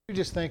We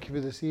just thank you for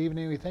this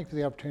evening. We thank you for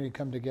the opportunity to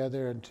come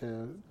together and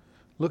to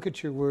look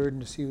at your word and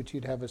to see what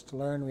you'd have us to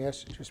learn. We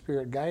ask that your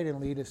Spirit guide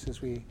and lead us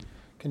as we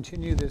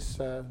continue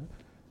this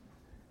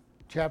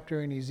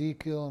chapter in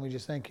Ezekiel, and we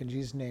just thank you in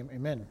Jesus' name.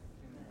 Amen.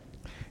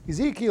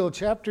 Ezekiel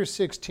chapter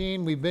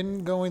 16, we've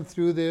been going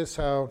through this,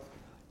 how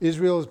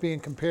Israel is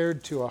being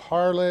compared to a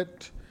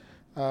harlot,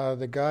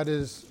 that God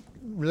has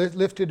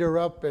lifted her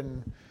up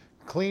and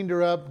cleaned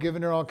her up,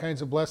 given her all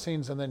kinds of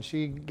blessings, and then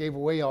she gave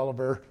away all of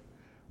her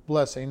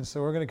blessings.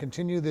 So we're going to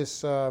continue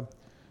this thought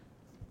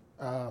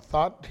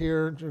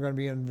here. We're going to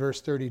be in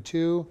verse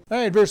 32. All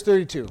right, verse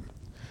 32.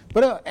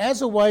 But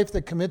as a wife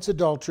that commits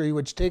adultery,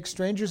 which takes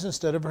strangers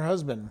instead of her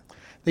husband,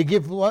 they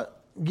give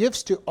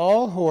gifts to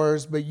all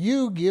whores, but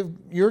you give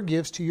your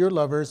gifts to your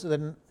lovers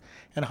and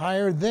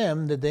hire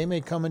them that they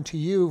may come unto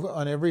you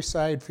on every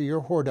side for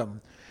your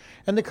whoredom.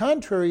 And the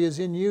contrary is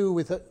in you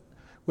with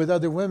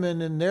other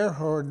women in their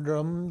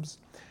whoredoms,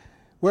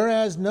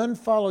 whereas none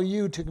follow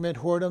you to commit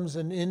whoredoms,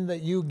 and in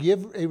that you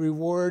give a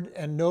reward,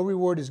 and no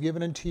reward is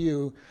given unto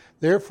you.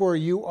 Therefore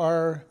you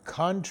are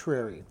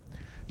contrary.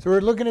 So we're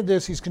looking at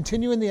this. He's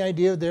continuing the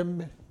idea of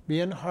them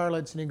being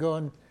harlots, and he's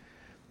going,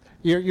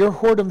 your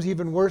whoredom's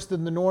even worse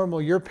than the normal.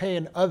 You're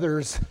paying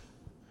others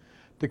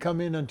to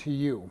come in unto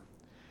you.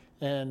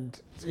 And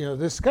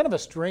this is kind of a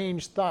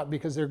strange thought,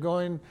 because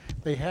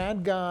they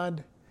had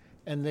God,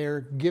 and they're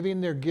giving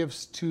their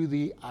gifts to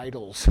the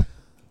idols.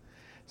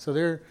 So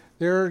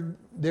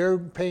they're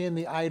paying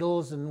the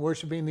idols and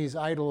worshiping these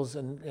idols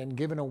and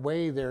giving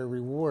away their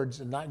rewards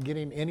and not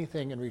getting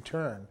anything in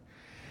return.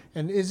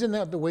 And isn't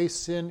that the way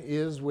sin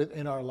is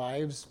within our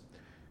lives?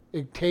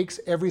 It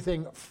takes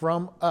everything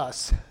from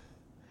us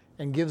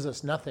and gives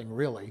us nothing,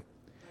 really.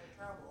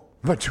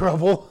 But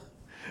trouble,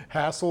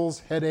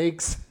 hassles,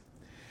 headaches.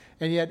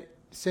 And yet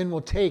sin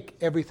will take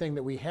everything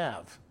that we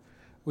have.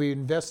 We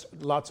invest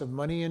lots of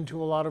money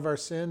into a lot of our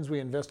sins. We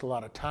invest a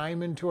lot of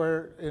time into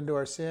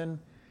our sin,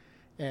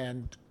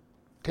 and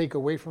take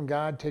away from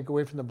God, take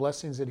away from the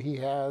blessings that He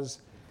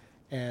has.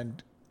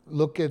 And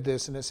look at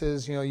this, and it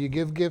says, you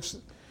give gifts,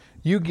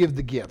 you give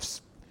the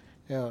gifts.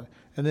 And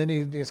then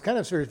it's kind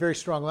of very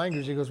strong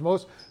language. He goes,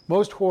 most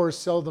whores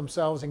sell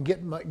themselves and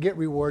get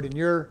reward, and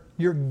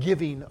you're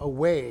giving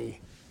away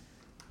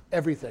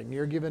everything.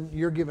 You're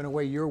giving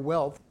away your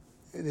wealth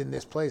in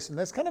this place. And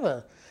that's kind of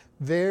a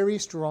very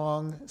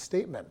strong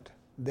statement.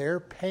 They're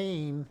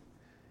paying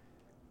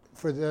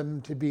for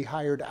them to be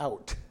hired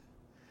out.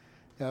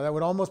 That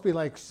would almost be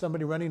like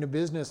somebody running a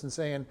business and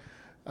saying,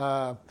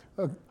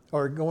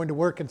 or going to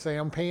work and saying,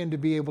 I'm paying to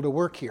be able to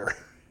work here.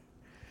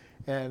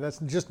 And that's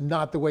just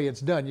not the way it's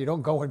done. You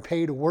don't go and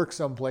pay to work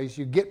someplace.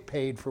 You get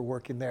paid for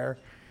working there.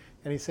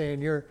 And he's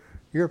saying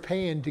you're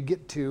paying to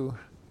get to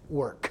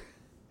work.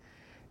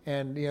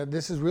 And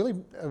this is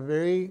really a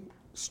very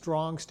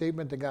strong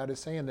statement that God is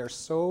saying. They're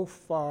so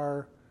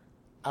far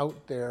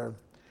out there,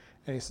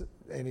 and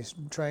he's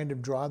trying to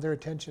draw their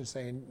attention,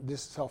 saying,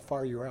 this is how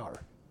far you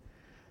are.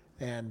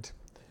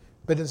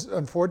 But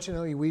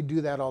unfortunately, we do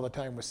that all the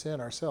time with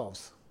sin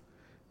ourselves.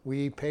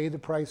 We pay the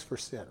price for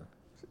sin.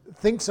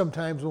 Think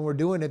sometimes when we're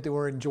doing it that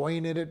we're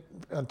enjoying it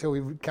until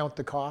we count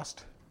the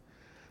cost.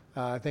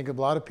 I think a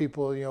lot of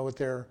people, with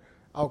their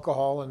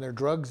alcohol and their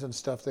drugs and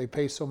stuff, they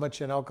pay so much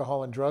in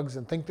alcohol and drugs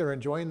and think they're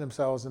enjoying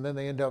themselves, and then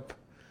they end up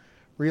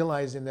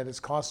realizing that it's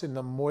costing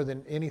them more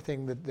than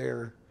anything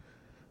that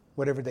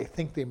whatever they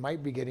think they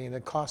might be getting,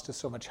 the cost is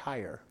so much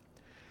higher.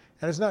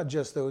 And it's not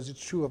just those,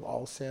 it's true of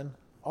all sin.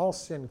 All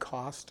sin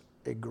costs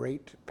a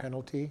great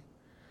penalty,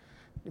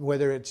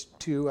 whether it's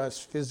to us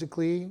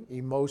physically,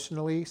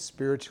 emotionally,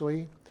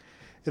 spiritually.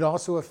 It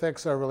also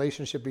affects our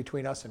relationship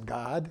between us and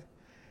God,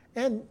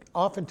 and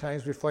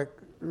oftentimes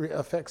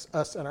affects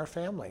us and our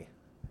family.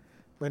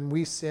 When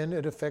we sin,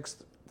 it affects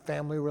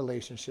family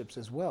relationships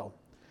as well.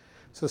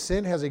 So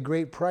sin has a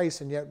great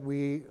price, and yet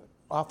we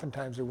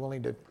oftentimes are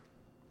willing to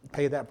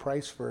pay that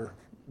price for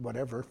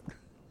whatever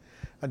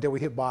until we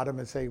hit bottom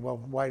and say, well,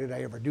 why did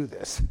I ever do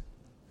this?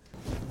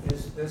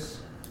 Is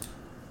this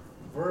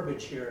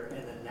verbiage here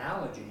an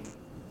analogy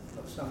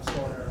of some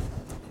sort, or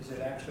is it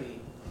actually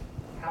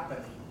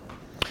happening?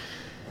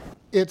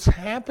 It's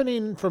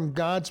happening from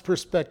God's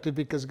perspective,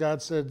 because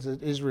God said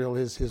that Israel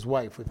is His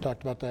wife. We've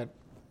talked about that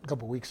a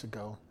couple weeks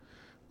ago.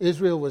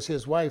 Israel was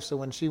His wife, so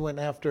when she went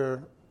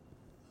after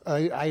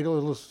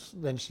idols,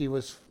 then she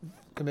was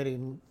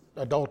committing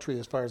adultery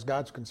as far as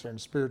God's concerned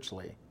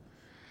spiritually.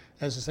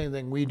 And it's the same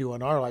thing we do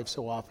in our life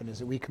so often, is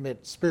that we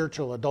commit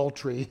spiritual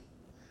adultery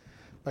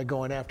by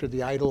going after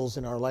the idols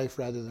in our life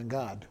rather than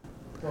God.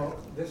 Well,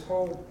 this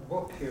whole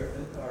book here,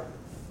 or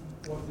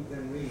what we've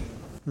been reading.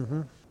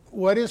 Mm-hmm.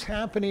 What is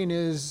happening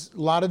is, a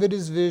lot of it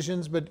is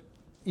visions, but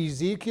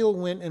Ezekiel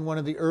went in one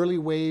of the early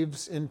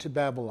waves into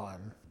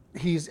Babylon.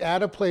 He's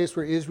at a place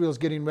where Israel's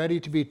getting ready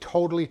to be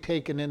totally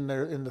taken in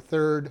the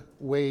third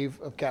wave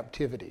of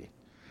captivity.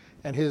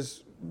 And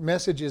his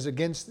message is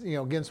against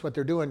what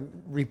they're doing.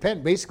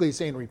 Repent, basically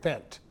saying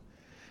repent.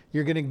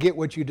 You're going to get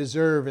what you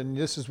deserve, and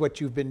this is what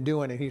you've been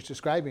doing. And he's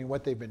describing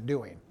what they've been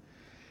doing.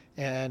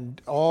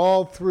 And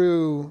all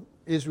through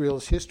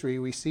Israel's history,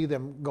 we see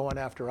them going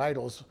after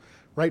idols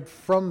right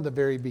from the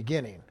very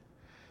beginning.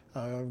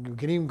 We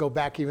can even go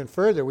back even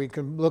further. We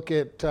can look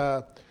at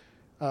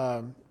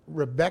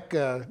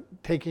Rebecca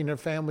taking her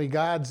family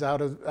gods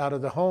out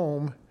of the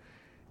home,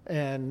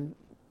 and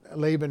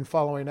Laban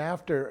following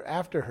after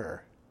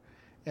her,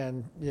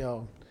 and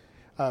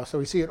so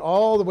we see it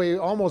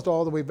almost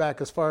all the way back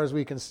as far as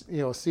we can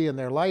see in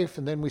their life,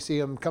 and then we see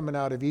them coming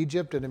out of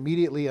Egypt, and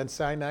immediately on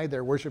Sinai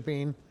they're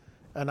worshiping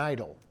an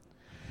idol.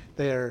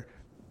 They're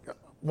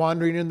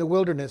wandering in the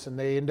wilderness, and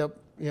they end up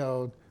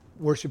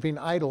worshiping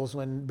idols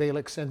when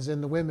Balak sends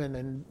in the women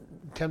and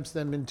tempts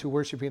them into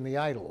worshiping the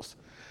idols.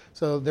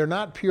 So they're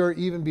not pure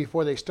even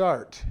before they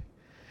start.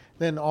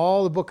 Then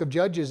all the book of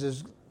Judges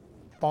is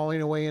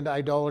falling away into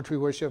idolatry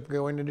worship,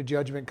 going into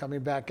judgment, coming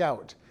back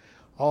out.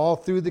 All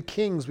through the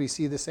Kings we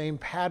see the same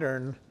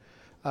pattern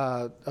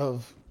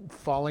of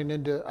falling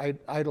into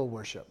idol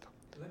worship.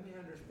 Let me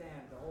understand,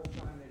 the whole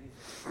time that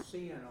he's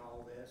seeing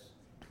all this,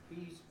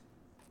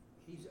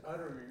 he's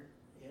uttering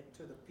it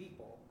to the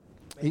people,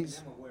 making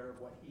them aware of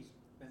what he's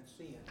been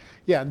seeing.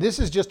 Yeah, this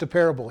is just a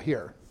parable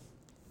here.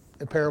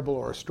 A parable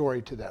or a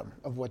story to them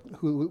of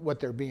what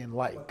they're being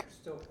like. But it's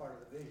still part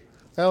of the vision.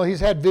 Well, he's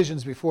had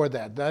visions before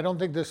that. I don't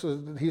think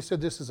he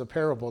said this is a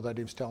parable that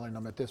he was telling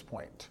them at this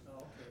point.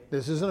 Okay.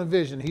 This isn't a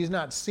vision. He's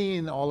not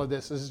seeing all of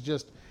this. This is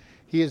just,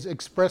 he is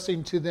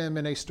expressing to them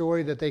in a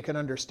story that they can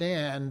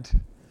understand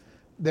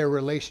their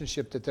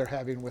relationship that they're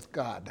having with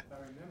God. If I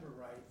remember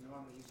right,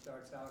 normally he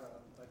starts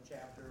out a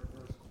chapter or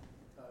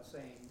verse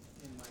saying,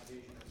 in my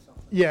vision or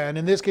something. Yeah, and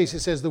in this case it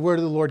says, the word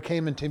of the Lord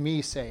came unto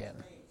me saying,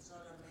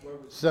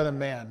 Son of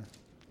man.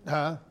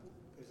 Huh?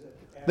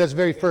 That's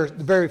the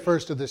very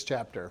first of this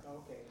chapter.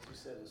 Okay. You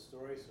said a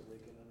story so they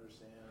can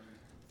understand.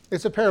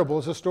 It's a parable.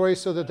 It's a story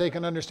so that they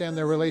can understand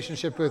their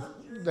relationship with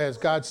as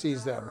God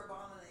sees them.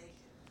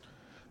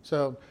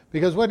 So,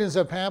 because what ends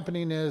up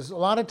happening is a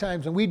lot of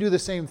times, and we do the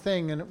same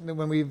thing, and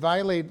when we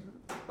violate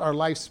our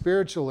life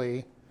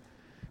spiritually,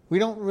 we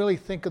don't really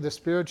think of the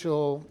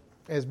spiritual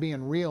as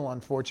being real,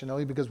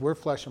 unfortunately, because we're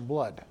flesh and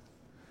blood.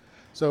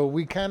 So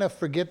we kind of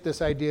forget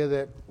this idea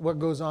that what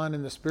goes on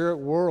in the spirit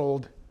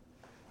world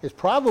is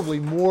probably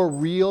more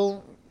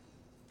real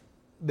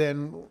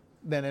than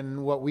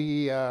what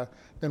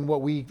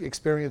we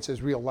experience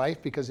as real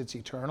life, because it's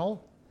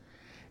eternal,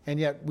 and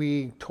yet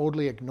we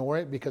totally ignore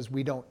it because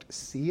we don't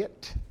see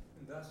it.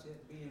 And thus,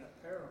 it being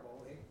a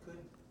parable, it could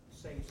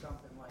say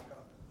something like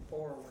a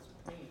poor was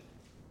pain.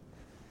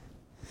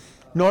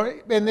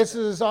 And this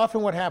is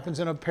often what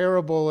happens in a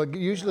parable.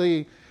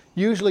 Usually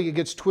it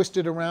gets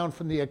twisted around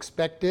from the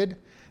expected,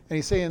 and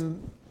he's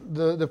saying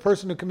the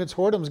person who commits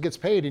whoredoms gets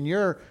paid, and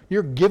you're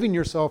giving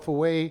yourself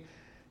away,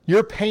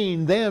 you're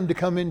paying them to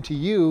come into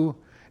you,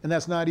 and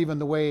that's not even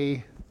the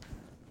way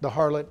the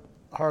harlot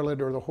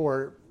or the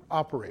whore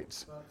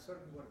operates. Well, it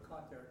certainly would have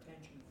caught their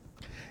attention.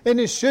 And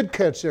it should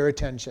catch their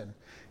attention.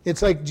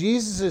 It's like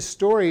Jesus'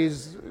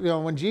 stories,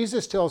 when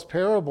Jesus tells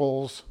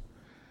parables,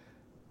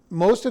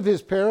 most of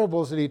his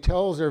parables that he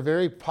tells are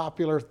very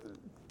popular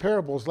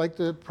parables, like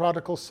the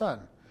prodigal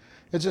son.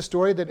 It's a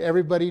story that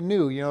everybody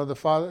knew. The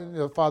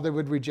father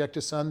would reject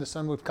his son. The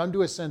son would come to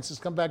his senses,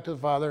 come back to the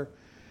father,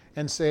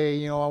 and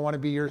say, I want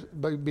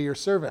to be your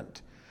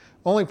servant.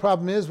 Only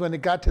problem is, when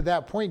it got to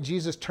that point,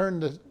 Jesus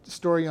turned the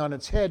story on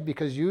its head,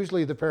 because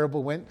usually the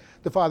parable went,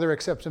 the father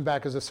accepts him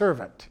back as a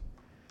servant.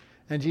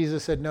 And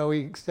Jesus said, no,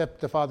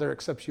 the father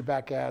accepts you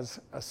back as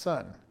a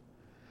son.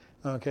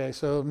 Okay,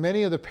 so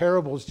many of the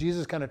parables,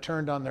 Jesus kind of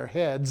turned on their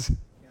heads.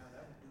 Yeah,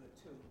 that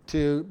would do it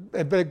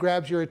too. But it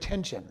grabs your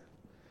attention.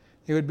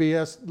 It would be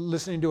us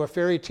listening to a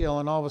fairy tale,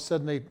 and all of a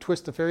sudden they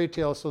twist the fairy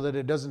tale so that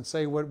it doesn't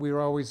say what we were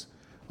always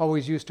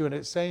used to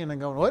it saying, and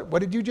going, what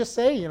did you just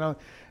say?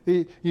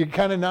 You're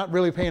kind of not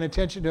really paying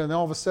attention to it, and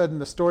all of a sudden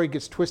the story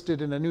gets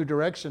twisted in a new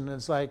direction, and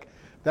it's like,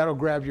 that'll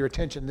grab your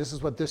attention. This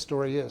is what this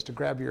story is, to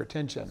grab your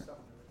attention.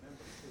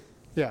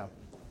 Yeah.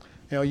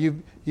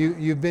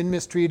 You've been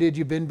mistreated,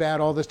 you've been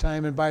bad all this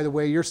time, and by the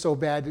way, you're so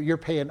bad that you're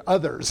paying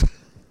others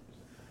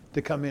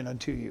to come in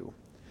unto you.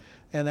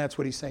 And that's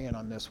what he's saying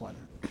on this one.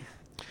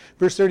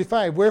 Verse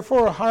 35,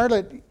 Wherefore, O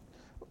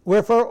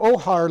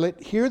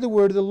harlot, hear the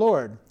word of the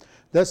Lord.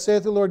 Thus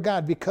saith the Lord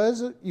God,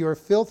 because your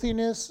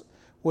filthiness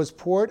was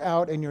poured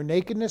out, and your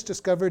nakedness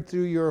discovered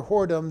through your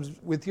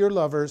whoredoms with your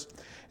lovers,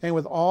 and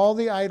with all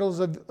the idols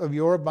of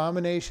your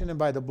abomination, and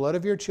by the blood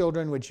of your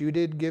children, which you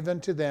did give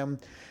unto them.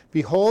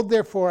 Behold,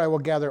 therefore, I will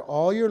gather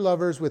all your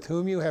lovers with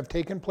whom you have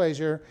taken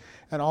pleasure,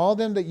 and all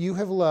them that you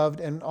have loved,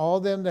 and all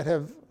them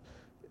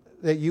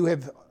that you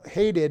have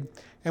hated,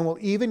 and will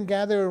even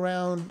gather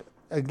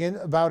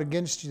about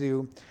against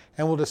you,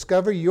 and will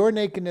discover your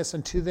nakedness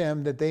unto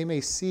them, that they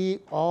may see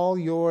all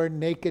your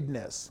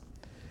nakedness.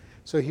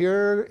 So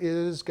here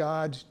is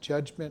God's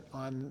judgment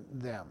on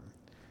them.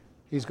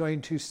 He's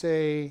going to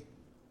say,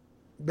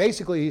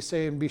 basically he's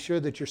saying, be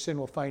sure that your sin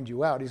will find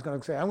you out. He's going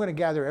to say, I'm going to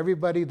gather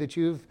everybody that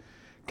you've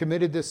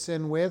committed this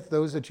sin with,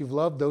 those that you've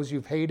loved, those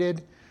you've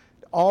hated,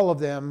 all of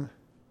them,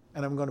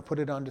 and I'm going to put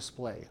it on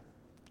display.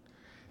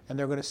 And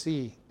they're going to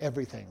see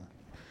everything.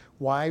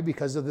 Why?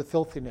 Because of the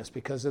filthiness,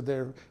 because of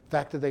the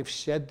fact that they've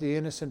shed the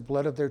innocent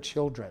blood of their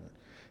children.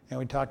 And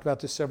we talked about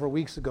this several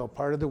weeks ago.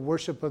 Part of the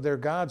worship of their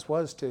gods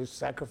was to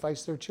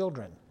sacrifice their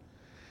children.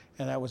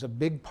 And that was a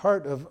big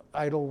part of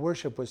idol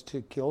worship, was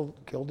to kill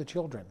the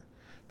children,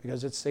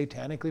 because it's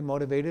satanically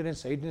motivated and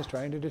Satan is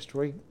trying to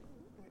destroy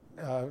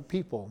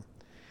people.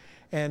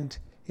 And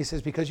he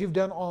says, because you've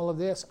done all of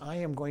this, I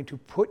am going to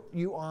put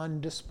you on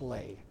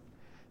display.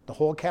 The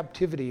whole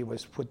captivity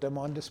was put them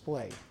on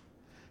display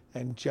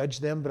and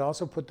judge them, but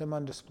also put them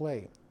on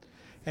display.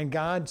 And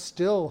God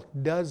still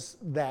does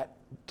that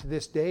to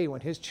this day. When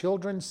his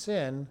children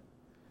sin,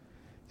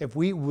 if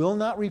we will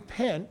not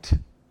repent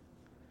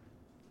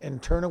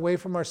and turn away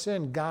from our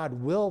sin,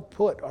 God will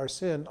put our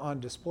sin on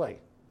display.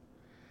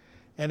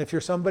 And if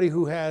you're somebody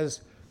who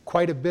has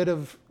quite a bit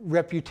of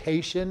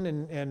reputation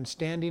and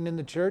standing in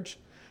the church,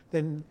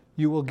 then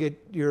you will get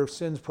your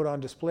sins put on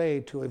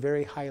display to a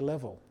very high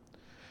level.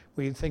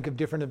 We think of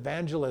different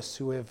evangelists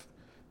who have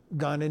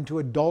gone into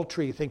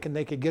adultery thinking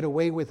they could get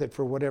away with it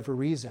for whatever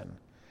reason.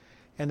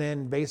 And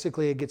then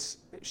basically it gets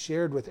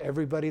shared with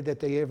everybody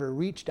that they ever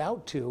reached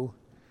out to,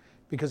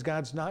 because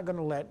God's not going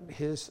to let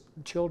his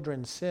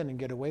children sin and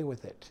get away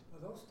with it.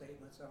 Well, those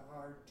statements are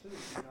hard too,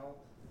 you know.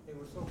 They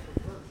were so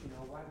perverse, you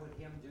know. Why would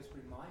him just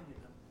reminding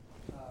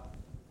them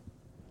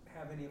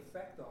have any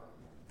effect on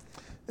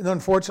them? And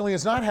unfortunately,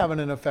 it's not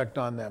having an effect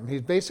on them. He's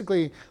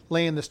basically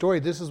laying the story.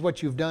 This is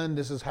what you've done.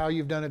 This is how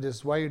you've done it. This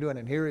is why you're doing it.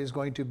 And here is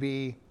going to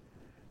be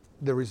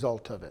the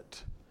result of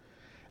it.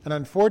 And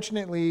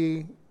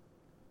unfortunately,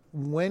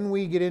 when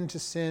we get into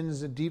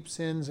sins, deep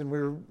sins, and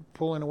we're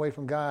pulling away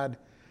from God,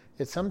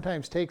 it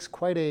sometimes takes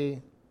quite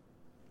a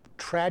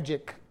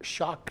tragic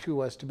shock to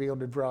us to be able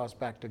to draw us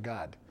back to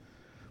God.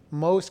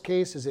 Most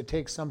cases, it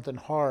takes something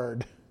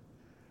hard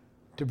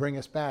to bring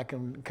us back,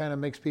 and kind of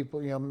makes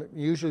people,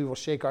 usually we'll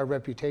shake our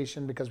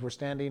reputation because we're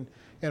standing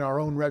in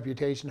our own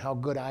reputation, how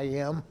good I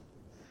am.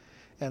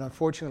 And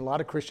unfortunately, a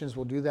lot of Christians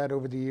will do that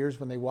over the years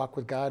when they walk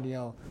with God.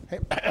 Hey,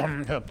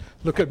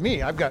 look at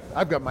me, I've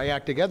got my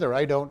act together.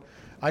 I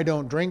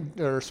don't drink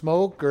or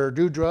smoke or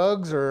do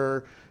drugs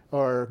or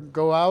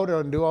go out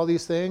and do all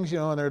these things,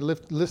 and their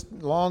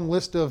long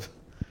list of,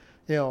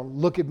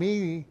 look at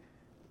me,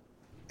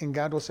 and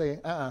God will say,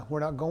 we're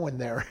not going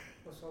there.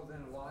 Well, so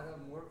then a lot of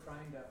them were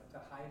trying to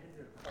hide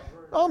it or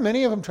cover it? Oh,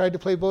 many of them tried to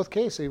play both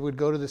cases. They would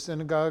go to the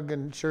synagogue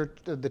and church,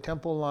 the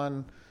temple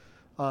on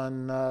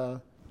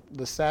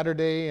the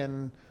Saturday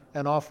and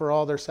offer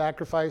all their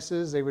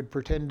sacrifices. They would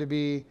pretend to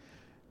be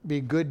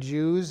good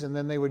Jews, and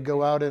then they would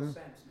go out and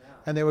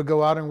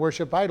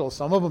worship idols.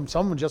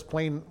 Some just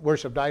plain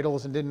worshipped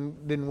idols and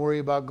didn't worry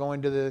about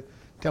going to the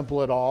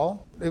temple at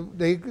all.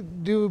 They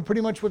do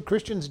pretty much what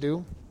Christians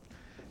do.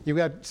 You've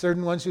got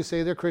certain ones who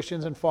say they're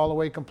Christians and fall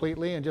away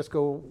completely and just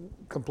go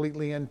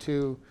completely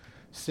into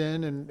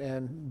sin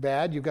and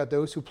bad. You've got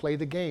those who play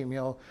the game.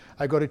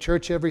 I go to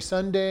church every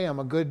Sunday. I'm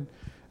a good,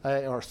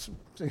 or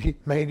it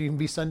may even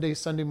be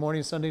Sunday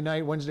morning, Sunday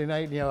night, Wednesday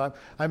night.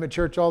 I'm at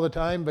church all the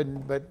time,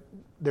 but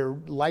their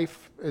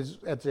life as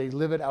they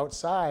live it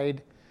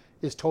outside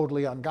is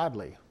totally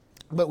ungodly.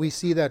 But we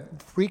see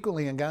that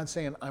frequently, in God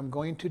saying, I'm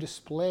going to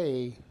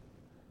display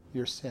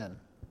your sin.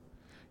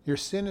 Your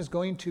sin is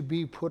going to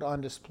be put on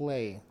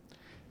display.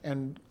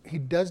 And he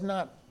does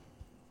not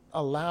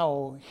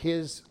allow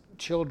his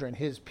children,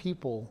 his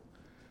people,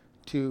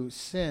 to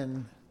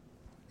sin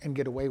and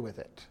get away with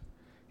it.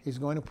 He's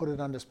going to put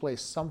it on display.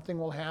 Something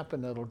will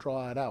happen that'll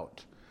draw it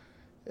out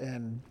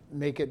and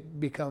make it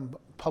become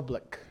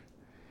public.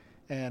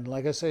 And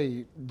like I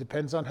say,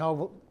 depends on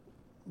how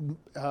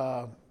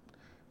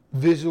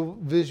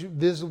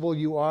visible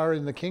you are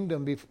in the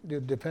kingdom,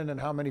 depending on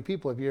how many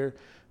people. If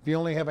you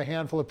only have a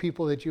handful of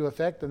people that you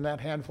affect, then that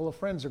handful of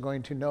friends are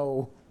going to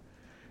know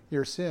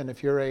your sin.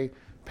 If you're a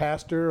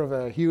pastor of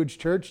a huge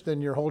church, then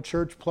your whole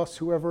church plus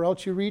whoever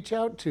else you reach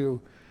out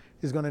to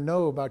is going to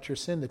know about your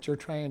sin that you're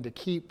trying to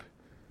keep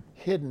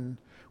hidden,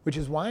 which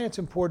is why it's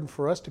important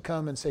for us to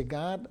come and say,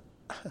 God,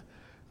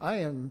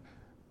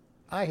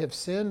 I have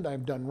sinned,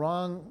 I've done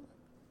wrong,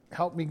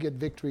 help me get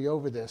victory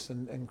over this,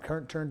 and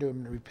turn to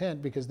him and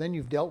repent, because then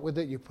you've dealt with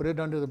it, you put it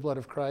under the blood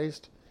of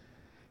Christ,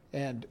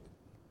 and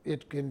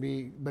it can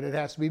be, but it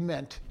has to be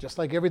meant, just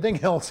like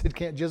everything else. It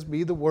can't just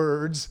be the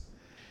words,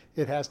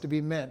 it has to be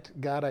meant.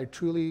 God, I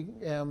truly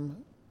am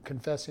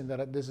confessing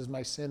that this is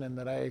my sin and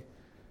that I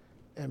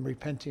am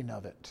repenting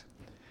of it.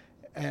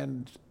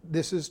 And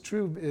this is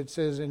true. It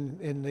says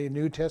in the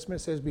New Testament,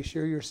 it says, be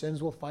sure your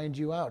sins will find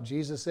you out.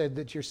 Jesus said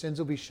that your sins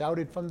will be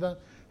shouted from the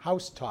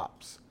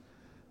housetops.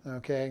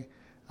 Okay?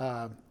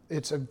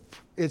 It's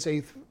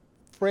a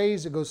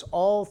phrase that goes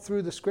all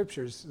through the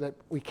scriptures, that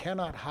we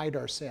cannot hide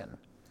our sin.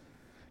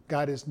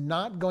 God is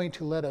not going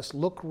to let us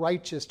look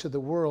righteous to the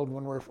world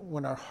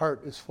when our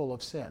heart is full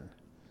of sin.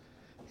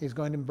 He's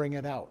going to bring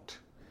it out.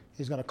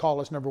 He's going to call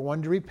us, number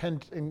one, to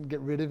repent and get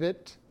rid of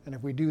it. And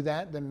if we do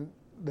that, then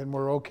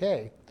we're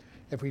okay,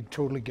 if we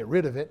totally get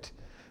rid of it.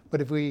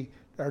 But if we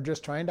are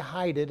just trying to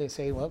hide it and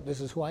say, well, this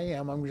is who I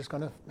am, I'm just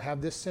going to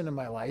have this sin in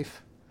my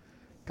life,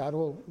 God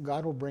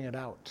will bring it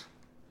out.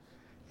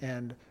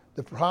 And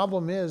the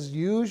problem is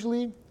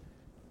usually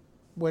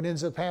what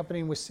ends up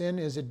happening with sin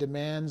is it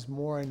demands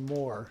more and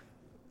more.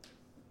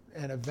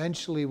 And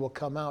eventually will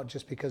come out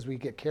just because we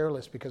get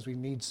careless because we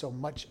need so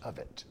much of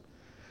it.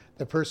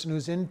 The person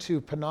who's into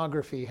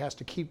pornography has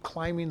to keep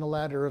climbing the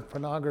ladder of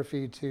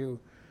pornography to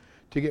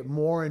get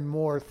more and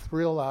more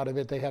thrill out of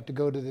it. They have to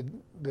go to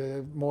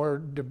the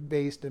more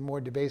debased, and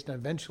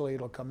eventually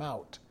it'll come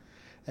out.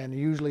 And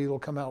usually it'll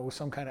come out with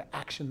some kind of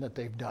action that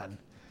they've done.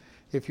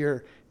 If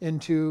you're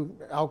into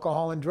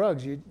alcohol and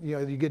drugs, you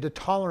get a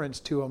tolerance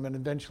to them, and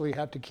eventually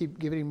have to keep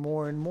giving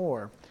more and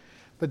more.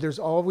 But there's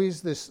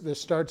always this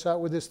starts out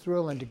with this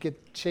thrill, and to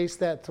chase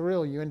that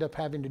thrill, you end up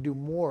having to do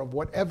more of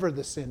whatever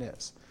the sin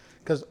is.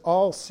 Because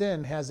all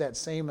sin has that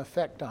same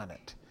effect on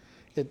it.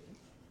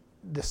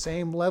 The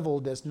same level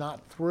does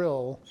not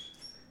thrill.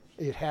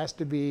 It has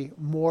to be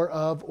more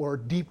of or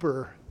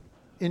deeper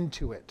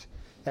into it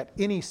at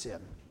any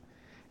sin.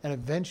 And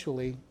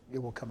eventually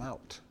it will come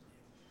out.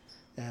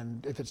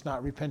 And if it's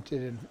not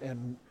repented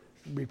and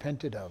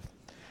repented of.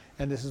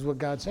 And this is what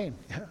God's saying.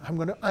 I'm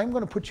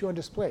going to put you on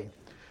display.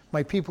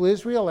 My people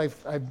Israel,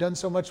 I've done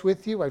so much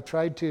with you. I've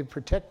tried to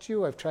protect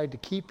you. I've tried to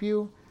keep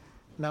you.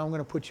 Now I'm going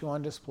to put you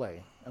on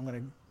display. I'm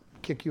going to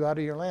kick you out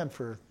of your land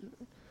for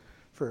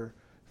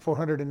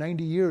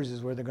 490 years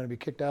is where they're going to be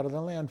kicked out of the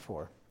land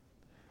for.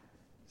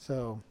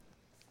 So,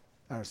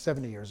 or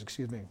 70 years,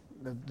 excuse me,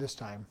 this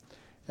time.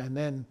 And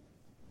then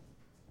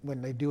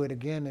when they do it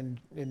again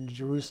in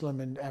Jerusalem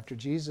and after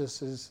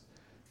Jesus'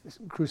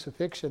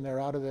 crucifixion,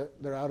 they're out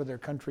of their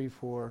country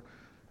for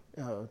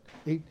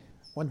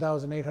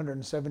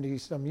 1,870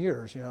 some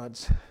years.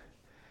 It's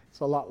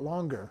a lot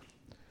longer.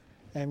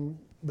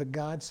 But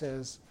God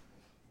says,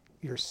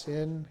 your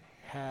sin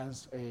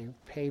has a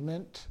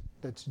payment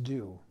that's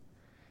due,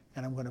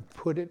 and I'm going to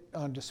put it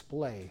on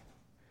display.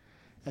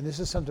 And this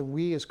is something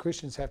we as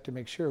Christians have to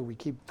make sure we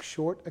keep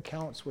short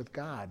accounts with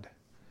God.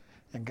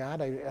 And God,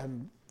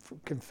 I'm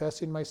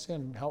confessing my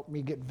sin. Help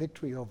me get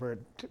victory over it.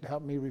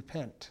 Help me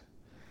repent.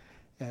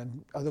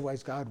 And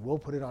otherwise, God will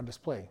put it on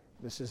display.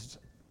 This is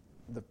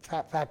the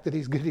fact that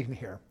he's getting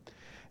here.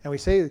 And we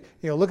say,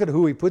 look at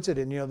who he puts it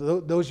in.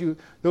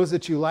 Those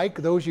that you like,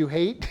 those you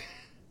hate.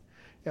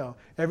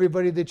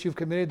 Everybody that you've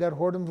committed that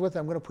whoredom with,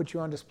 I'm going to put you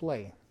on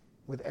display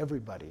with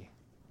everybody.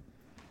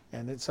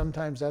 And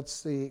sometimes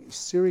that's the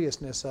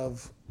seriousness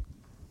of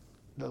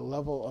the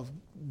level of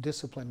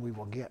discipline we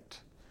will get.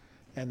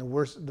 And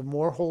the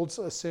more holds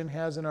a sin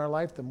has in our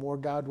life, the more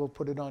God will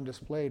put it on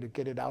display to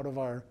get it out of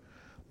our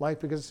life,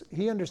 because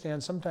he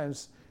understands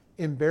sometimes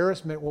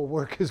embarrassment will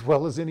work as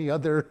well as any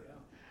other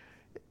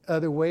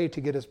way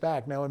to get us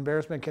back. Now,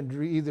 embarrassment can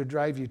either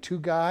drive you to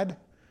God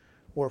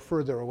or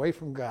further away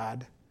from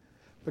God.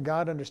 But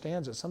God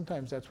understands that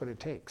sometimes that's what it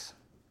takes.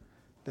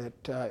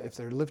 That if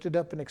they're lifted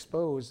up and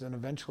exposed, then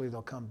eventually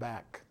they'll come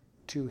back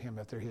to him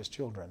if they're his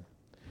children.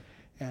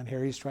 And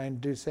here he's trying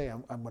to say,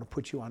 I'm going to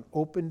put you on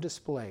open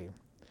display.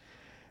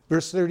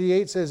 Verse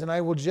 38 says, and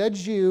I will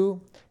judge you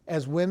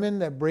as women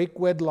that break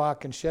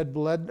wedlock and shed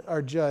blood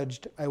are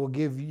judged. I will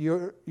give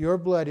your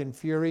blood in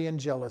fury and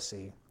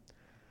jealousy.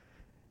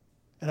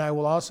 And I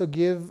will also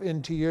give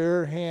into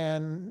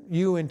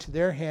you into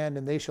their hand,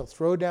 and they shall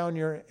throw down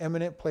your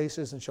eminent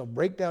places and shall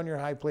break down your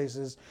high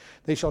places.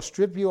 They shall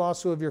strip you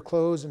also of your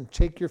clothes and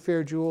take your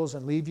fair jewels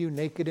and leave you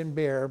naked and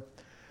bare.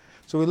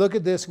 So we look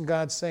at this, and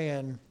God's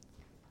saying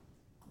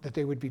that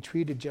they would be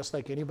treated just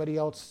like anybody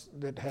else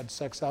that had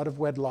sex out of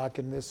wedlock.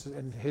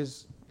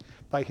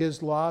 By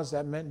his laws,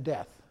 that meant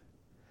death.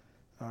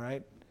 All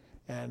right?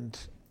 And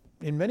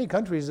in many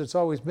countries, it's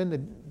always been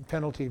the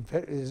penalty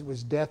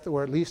was death,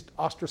 or at least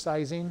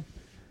ostracizing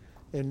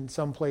in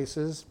some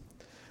places.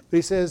 But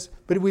he says,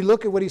 but if we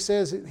look at what he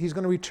says, he's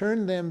going to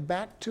return them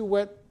back to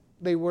what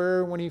they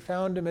were when he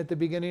found them at the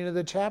beginning of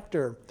the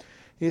chapter.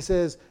 He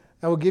says,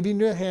 I will give you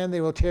into your hand, they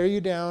will tear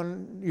you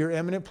down your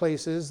eminent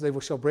places,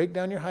 shall break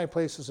down your high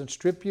places and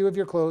strip you of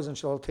your clothes and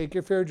shall take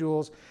your fair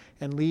jewels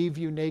and leave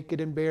you naked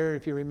and bare.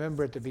 If you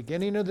remember at the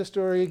beginning of the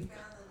story,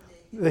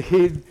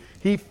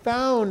 he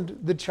found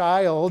the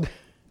child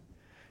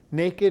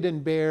naked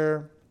and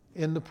bare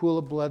in the pool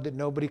of blood that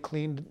nobody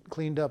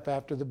cleaned up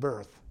after the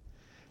birth.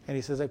 And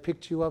he says, I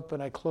picked you up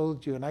and I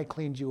clothed you and I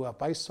cleaned you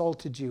up. I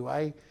salted you.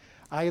 I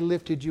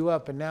lifted you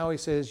up. And now he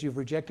says, you've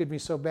rejected me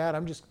so bad.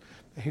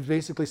 He's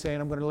basically saying,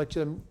 I'm going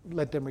to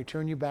let them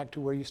return you back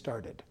to where you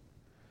started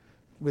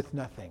with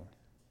nothing.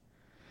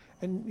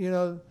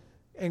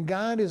 And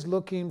God is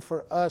looking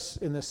for us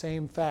in the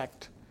same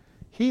fact.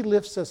 He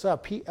lifts us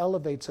up. He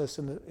elevates us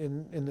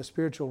in the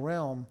spiritual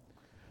realm.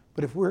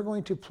 But if we're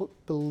going to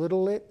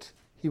belittle it,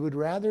 he would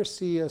rather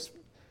see us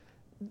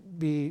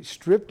be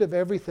stripped of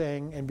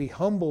everything and be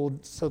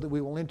humbled so that we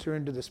will enter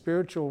into the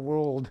spiritual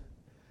world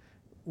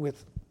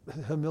with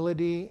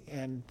humility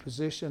and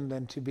position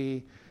than to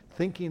be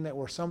thinking that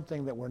we're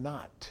something that we're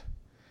not.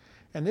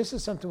 And this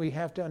is something we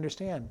have to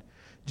understand.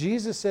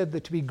 Jesus said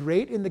that to be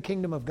great in the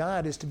kingdom of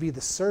God is to be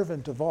the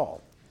servant of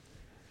all.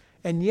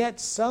 And yet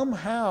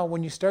somehow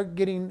when you start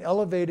getting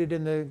elevated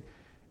in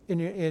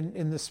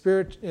in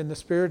the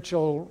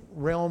spiritual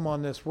realm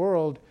on this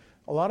world,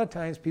 a lot of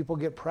times people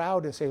get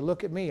proud and say,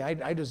 "Look at me,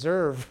 I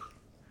deserve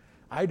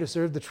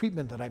the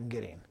treatment that I'm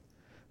getting."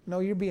 No,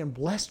 you're being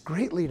blessed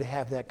greatly to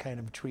have that kind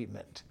of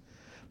treatment,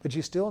 but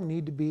you still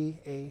need to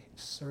be a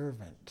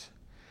servant.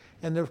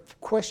 And the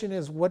question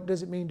is, what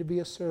does it mean to be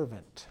a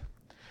servant?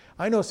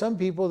 I know some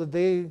people that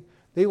they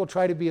will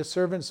try to be a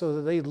servant so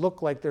that they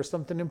look like there's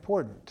something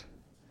important,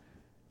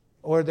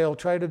 or they'll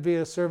try to be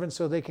a servant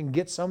so they can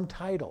get some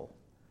title.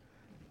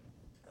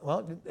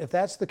 Well, if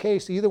that's the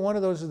case, either one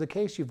of those is the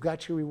case, you've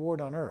got your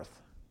reward on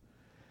earth.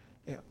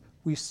 Yeah.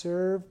 We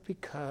serve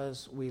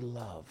because we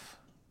love.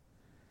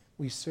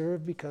 We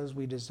serve because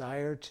we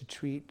desire to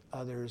treat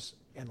others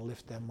and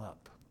lift them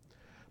up.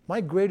 My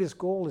greatest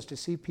goal is to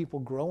see people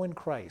grow in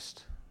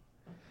Christ.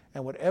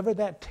 And whatever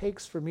that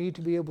takes for me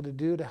to be able to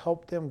do to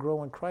help them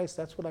grow in Christ,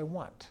 that's what I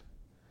want.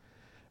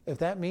 If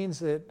that means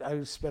that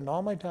I spend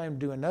all my time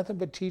doing nothing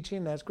but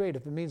teaching, that's great.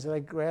 If it means that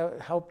I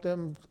help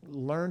them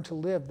learn to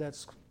live,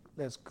 that's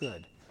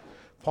good.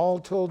 Paul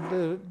told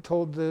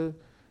the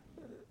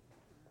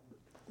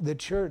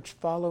church,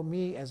 "Follow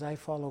me as I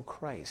follow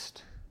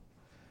Christ."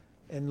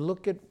 And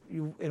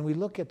we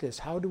look at this.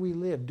 How do we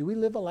live? Do we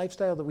live a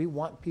lifestyle that we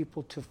want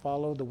people to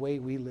follow the way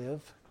we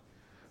live?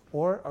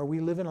 Or are we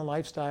living a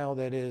lifestyle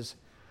that is,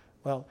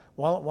 well,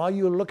 while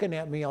you're looking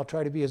at me, I'll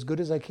try to be as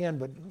good as I can,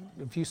 but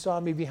if you saw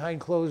me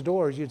behind closed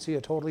doors, you'd see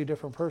a totally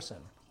different person.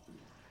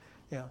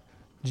 Yeah.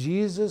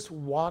 Jesus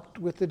walked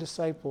with the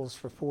disciples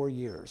for 4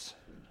 years.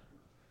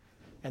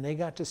 And they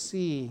got to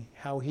see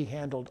how he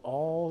handled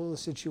all the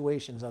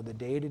situations of the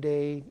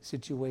day-to-day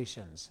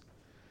situations.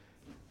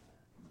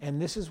 And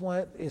this is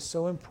what is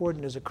so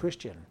important as a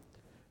Christian.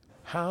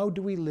 How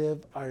do we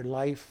live our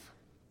life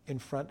in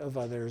front of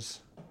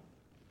others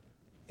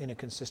in a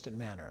consistent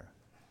manner?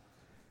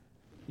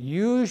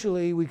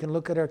 Usually we can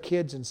look at our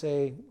kids and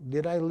say,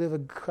 did I live a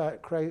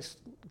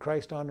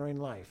Christ-honoring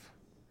life?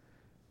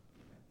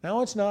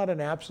 Now, it's not an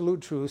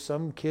absolute truth.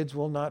 Some kids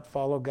will not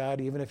follow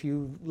God even if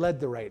you led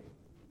the right.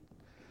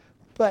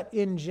 But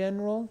in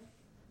general,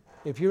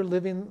 if you're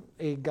living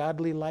a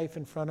godly life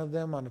in front of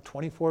them on a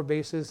 24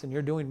 basis and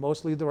you're doing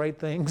mostly the right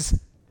things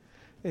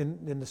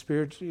in the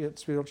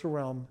spiritual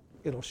realm,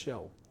 it'll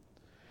show.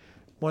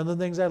 One of the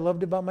things I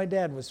loved about my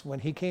dad was when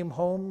he came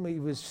home, he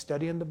was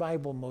studying the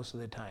Bible most of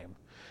the time.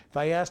 If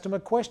I asked him a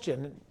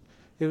question,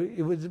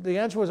 the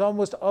answer was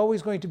almost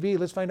always going to be,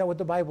 let's find out what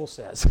the Bible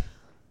says.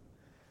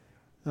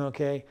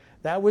 Okay?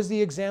 That was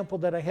the example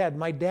that I had.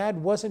 My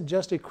dad wasn't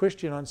just a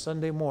Christian on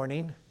Sunday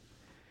morning.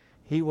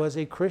 He was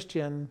a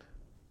Christian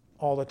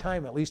all the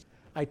time. At least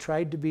I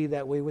tried to be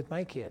that way with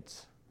my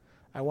kids.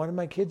 I wanted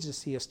my kids to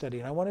see a study,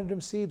 and I wanted them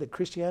to see that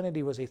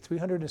Christianity was a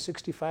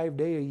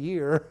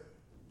 365-day-a-year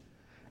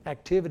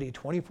activity,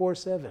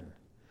 24/7.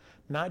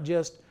 Not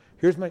just,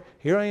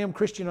 here I am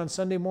Christian on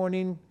Sunday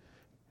morning,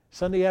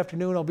 Sunday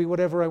afternoon I'll be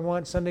whatever I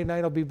want, Sunday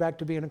night I'll be back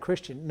to being a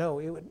Christian. No,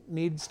 it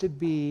needs to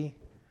be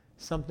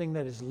something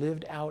that is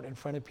lived out in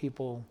front of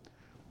people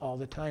all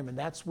the time. And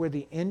that's where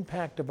the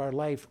impact of our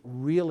life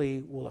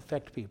really will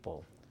affect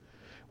people.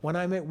 When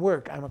I'm at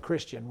work, I'm a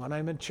Christian. When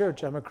I'm in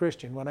church, I'm a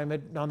Christian. When I'm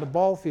on the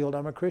ball field,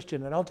 I'm a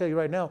Christian. And I'll tell you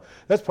right now,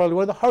 that's probably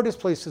one of the hardest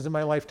places in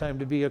my lifetime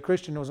to be a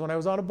Christian was when I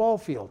was on a ball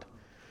field.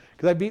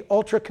 Because I'd be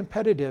ultra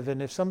competitive,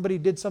 and if somebody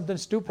did something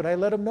stupid, I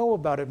let them know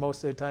about it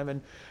most of the time.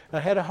 And I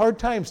had a hard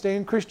time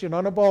staying Christian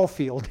on a ball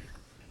field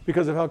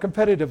because of how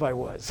competitive I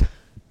was.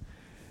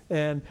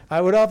 And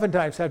I would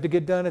oftentimes have to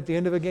get done at the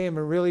end of a game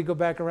and really go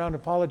back around and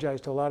apologize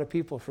to a lot of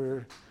people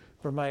for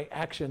my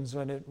actions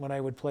when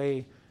I would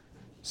play,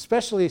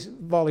 especially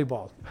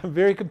volleyball. I'm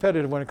very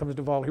competitive when it comes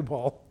to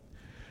volleyball.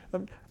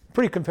 I'm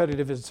pretty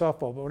competitive in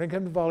softball, but when it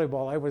comes to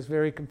volleyball, I was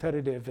very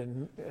competitive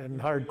and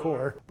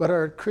hardcore. But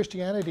our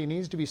Christianity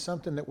needs to be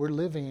something that we're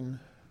living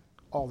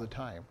all the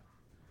time,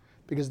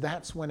 because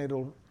that's when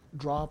it'll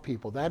draw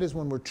people. That is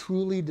when we're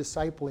truly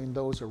discipling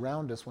those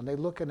around us. When they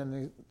look at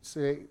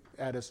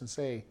us and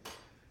say,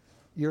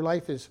 your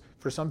life is,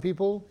 for some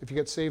people, if you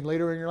get saved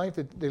later in your life,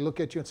 they look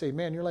at you and say,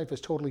 man, your life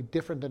is totally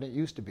different than it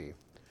used to be.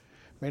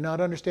 May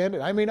not understand it.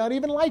 I may not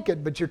even like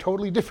it, but you're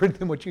totally different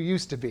than what you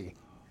used to be.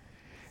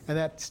 And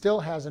that still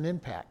has an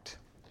impact.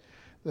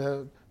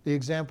 The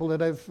example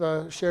that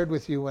I've shared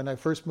with you, when I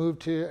first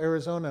moved to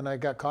Arizona and I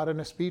got caught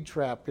in a speed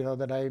trap,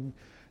 that I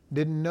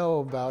didn't know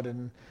about,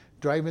 and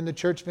driving the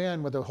church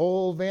van with a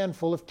whole van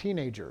full of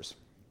teenagers.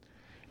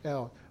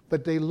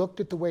 But they looked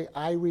at the way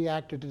I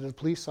reacted to the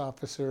police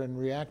officer and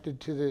reacted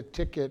to the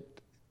ticket,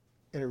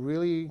 and it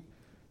really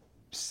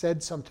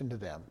said something to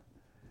them.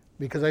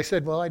 Because I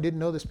said, well, I didn't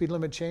know the speed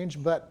limit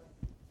changed, but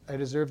I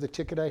deserved the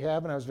ticket I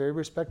have, and I was very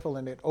respectful,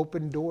 and it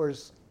opened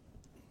doors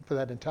for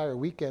that entire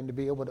weekend to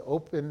be able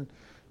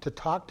to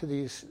talk to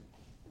these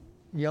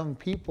young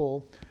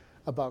people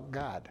about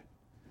God,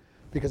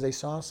 because they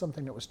saw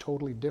something that was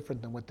totally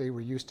different than what they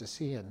were used to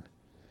seeing.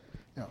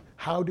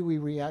 How do we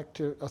react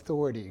to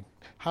authority?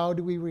 How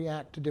do we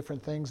react to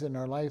different things in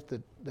our life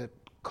that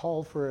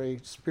call for a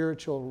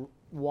spiritual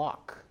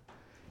walk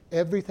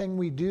everything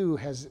we do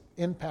has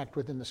impact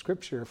within the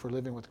Scripture if we're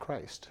living with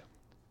Christ.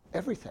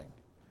 Everything.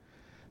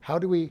 How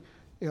do we,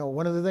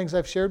 one of the things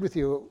I've shared with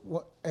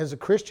you, as a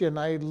Christian,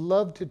 I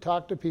love to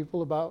talk to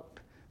people about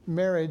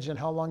marriage and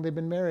how long they've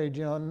been married,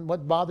 and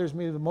what bothers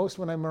me the most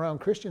when I'm around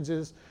Christians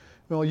is,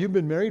 you've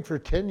been married for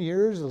 10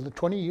 years,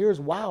 20 years,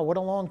 wow, what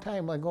a long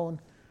time. I'm going,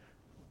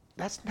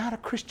 that's not a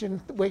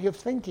Christian way of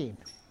thinking.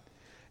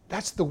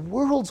 That's the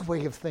world's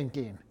way of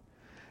thinking.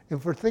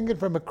 If we're thinking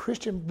from a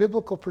Christian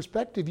biblical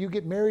perspective, you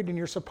get married and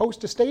you're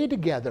supposed to stay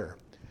together.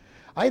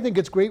 I think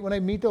it's great when I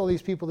meet all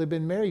these people that have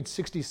been married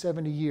 60,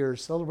 70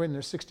 years, celebrating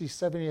their 60,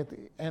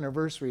 70th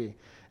anniversary.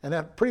 And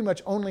that pretty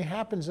much only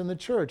happens in the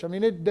church. I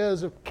mean, it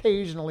does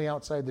occasionally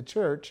outside the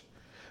church.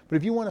 But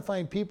if you want to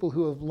find people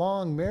who have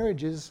long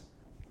marriages,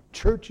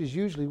 church is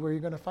usually where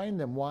you're going to find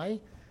them. Why?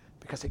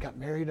 Because they got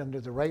married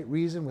under the right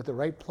reason, with the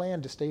right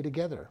plan to stay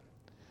together.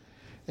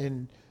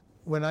 And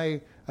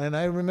I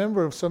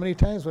remember so many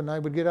times when I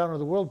would get out into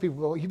the world, people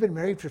go, you've been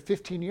married for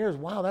 15 years.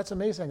 Wow, that's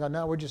amazing. I go,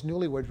 no, we're just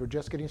newlyweds. We're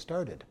just getting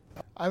started.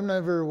 I'm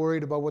never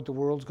worried about what the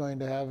world's going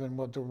to have and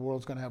what the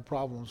world's going to have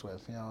problems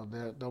with.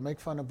 They'll make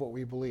fun of what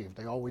we believe.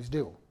 They always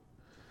do.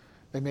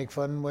 They make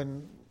fun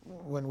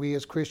when we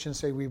as Christians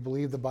say we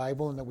believe the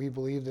Bible and that we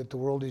believe that the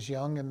world is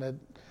young and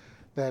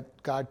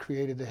that God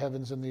created the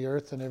heavens and the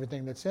earth and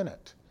everything that's in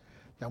it.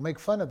 They'll make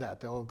fun of that.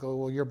 They'll go,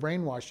 well, you're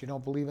brainwashed. You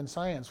don't believe in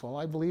science. Well,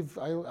 I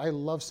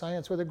love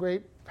science with a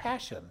great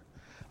passion.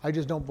 I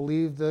just don't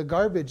believe the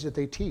garbage that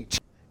they teach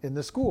in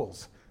the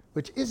schools,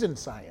 which isn't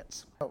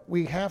science.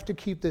 We have to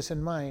keep this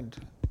in mind.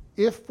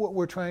 If what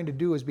we're trying to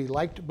do is be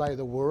liked by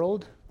the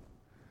world,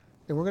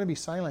 then we're going to be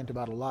silent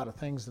about a lot of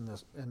things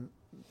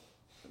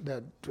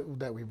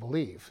that we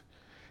believe.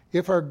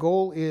 If our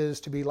goal is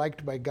to be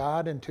liked by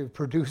God and to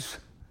produce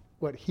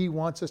what He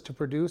wants us to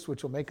produce,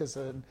 which will make us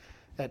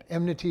at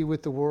enmity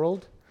with the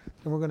world,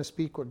 then we're going to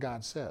speak what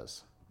God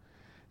says.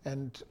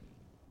 And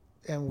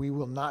we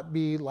will not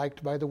be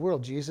liked by the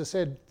world. Jesus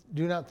said,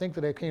 do not think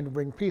that I came to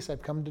bring peace.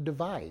 I've come to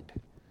divide.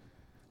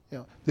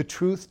 The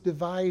truth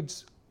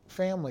divides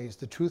families.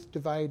 The truth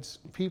divides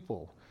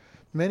people.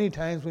 Many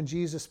times when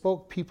Jesus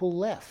spoke, people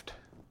left.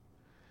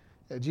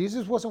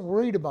 Jesus wasn't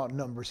worried about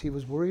numbers. He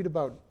was worried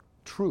about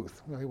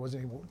truth. He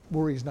wasn't even,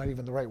 worry is not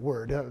even the right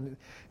word.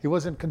 He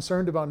wasn't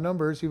concerned about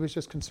numbers. He was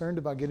just concerned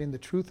about getting the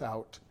truth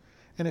out.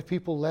 And if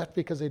people left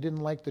because they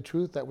didn't like the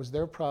truth, that was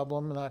their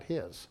problem, not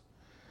his.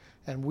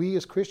 And we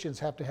as Christians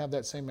have to have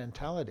that same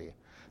mentality.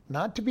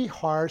 Not to be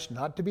harsh,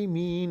 not to be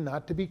mean,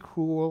 not to be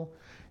cruel.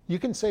 You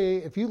can say,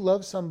 if you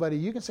love somebody,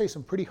 you can say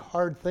some pretty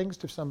hard things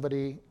to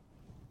somebody,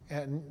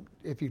 and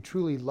if you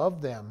truly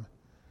love them,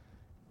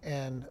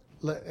 and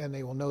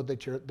they will know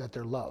that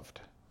they're loved.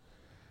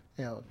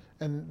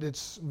 And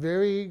it's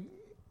very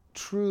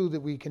true that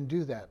we can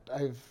do that.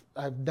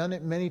 I've done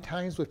it many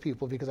times with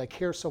people because I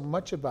care so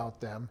much about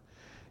them.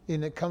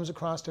 And it comes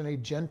across in a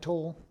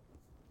gentle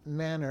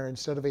manner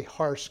instead of a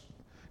harsh,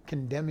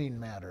 condemning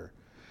manner.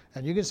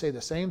 And you can say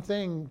the same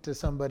thing to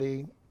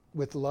somebody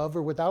with love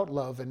or without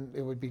love, and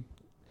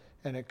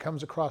it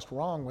comes across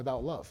wrong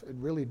without love. It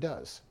really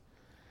does.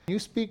 You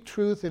speak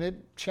truth and it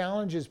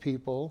challenges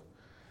people.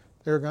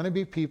 There are going to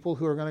be people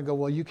who are going to go,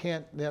 well, you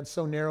can't, that's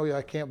so narrow,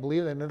 I can't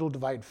believe it, and it'll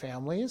divide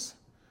families.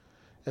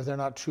 If they're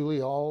not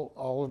truly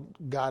all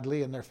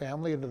godly in their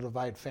family, it'll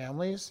divide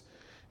families.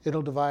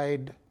 It'll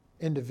divide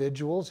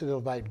individuals, it'll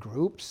divide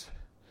groups,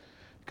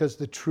 because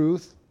the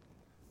truth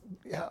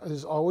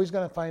is always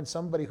going to find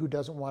somebody who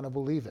doesn't want to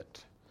believe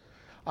it.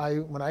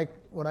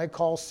 When I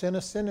call sin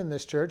a sin in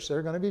this church, there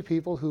are going to be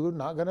people who are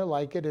not going to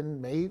like it and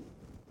may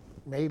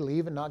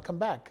leave and not come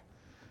back.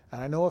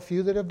 And I know a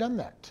few that have done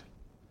that.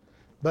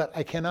 But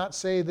I cannot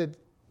say that,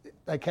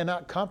 I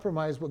cannot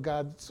compromise what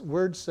God's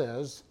Word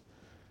says.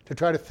 To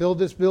try to fill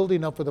this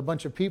building up with a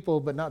bunch of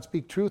people but not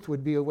speak truth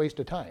would be a waste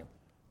of time.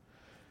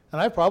 And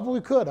I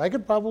probably could. I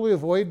could probably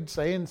avoid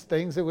saying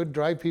things that would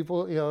drive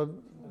people,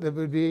 that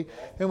would be,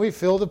 and we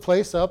fill the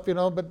place up,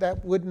 but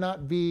that would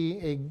not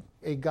be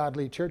a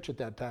godly church at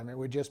that time. It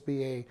would just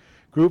be a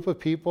group of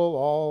people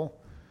all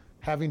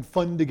having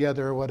fun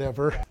together or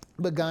whatever.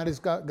 But God is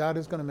going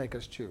to make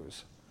us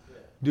choose.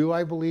 Do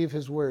I believe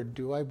His Word?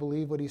 Do I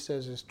believe what He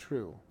says is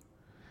true?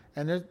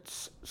 And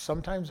it's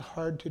sometimes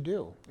hard to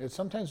do. It's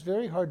sometimes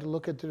very hard to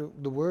look at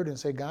the Word and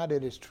say, God,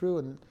 it is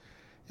true,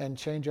 and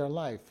change our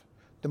life.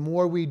 The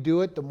more we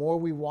do it, the more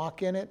we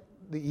walk in it,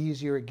 the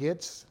easier it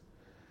gets.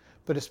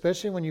 But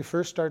especially when you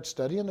first start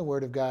studying the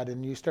Word of God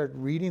and you start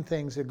reading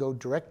things that go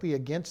directly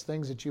against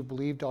things that you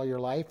believed all your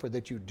life or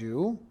that you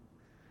do,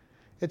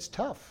 it's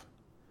tough.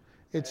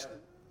 It's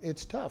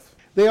tough.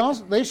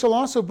 They shall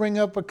also bring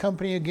up a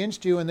company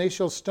against you, and they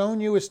shall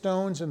stone you with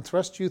stones and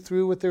thrust you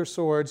through with their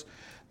swords.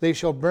 They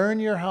shall burn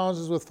your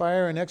houses with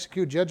fire and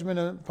execute judgment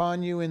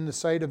upon you in the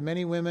sight of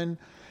many women,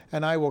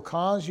 and I will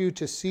cause you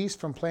to cease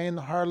from playing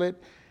the harlot,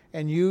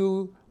 and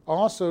you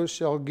also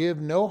shall give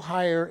no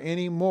hire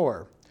any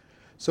more.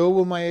 So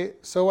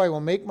I will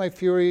make my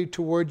fury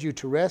toward you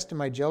to rest, and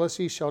my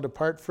jealousy shall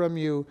depart from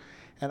you,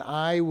 and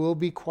I will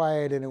be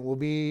quiet, and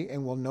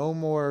will no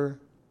more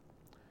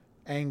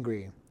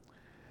angry.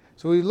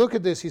 So we look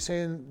at this, he's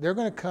saying they're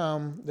going to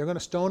come, they're going to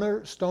stone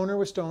her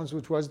with stones,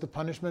 which was the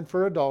punishment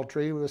for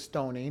adultery, was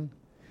stoning.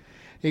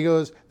 He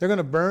goes, they're going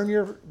to burn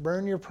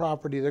your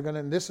property. They're going to,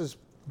 and this is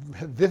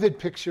a vivid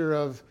picture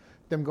of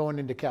them going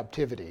into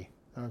captivity.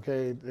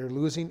 Okay, they're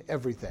losing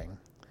everything.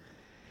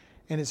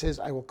 And it says,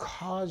 I will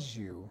cause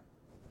you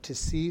to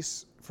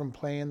cease from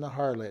playing the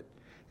harlot,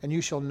 and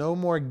you shall no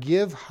more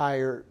give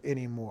hire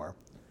anymore.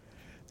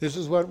 This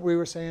is what we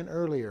were saying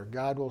earlier.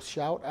 God will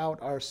shout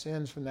out our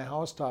sins from the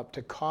housetop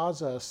to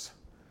cause us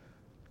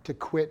to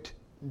quit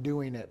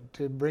doing it,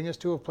 to bring us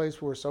to a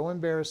place where we're so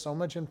embarrassed, so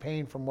much in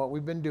pain from what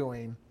we've been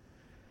doing,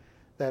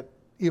 that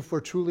if we're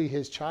truly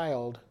his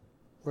child,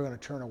 we're going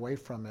to turn away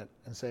from it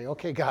and say,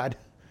 okay, God,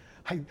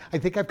 I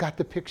think I've got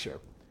the picture.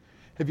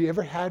 Have you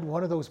ever had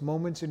one of those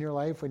moments in your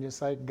life when you're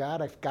like,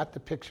 God, I've got the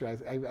picture.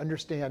 I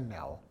understand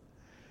now.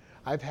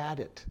 I've had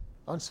it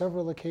on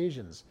several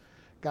occasions.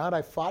 God,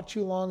 I fought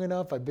you long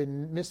enough. I've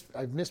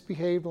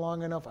misbehaved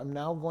long enough. I'm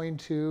now going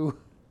to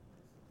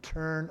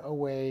turn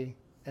away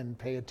and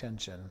pay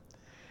attention.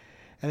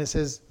 And it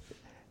says,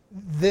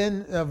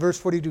 then, verse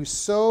 42,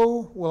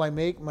 so will I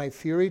make my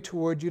fury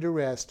toward you to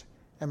rest,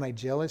 and my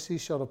jealousy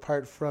shall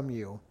depart from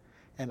you,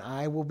 and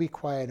I will be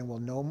quiet and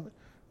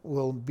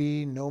will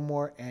be no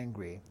more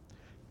angry.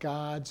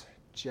 God's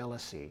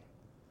jealousy.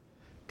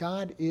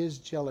 God is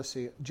jealous.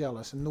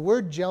 And the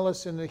word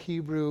jealous in the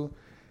Hebrew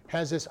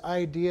has this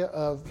idea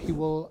of he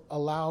will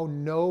allow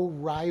no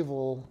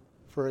rival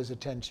for his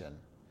attention,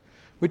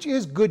 which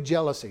is good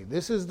jealousy.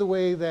 This is the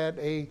way that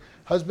a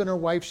husband or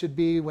wife should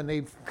be when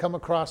they come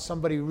across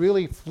somebody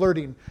really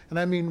flirting, and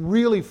I mean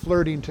really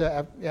flirting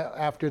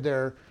after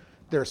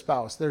their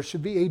spouse. There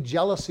should be a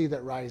jealousy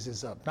that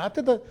rises up. Not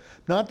that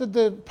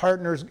the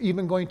partner's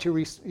even going to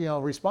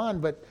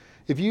respond, but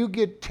if you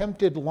get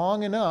tempted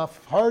long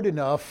enough, hard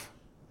enough,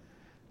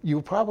 you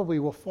probably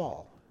will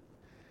fall.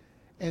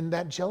 And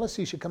that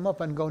jealousy should come up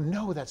and go,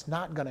 no, that's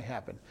not going to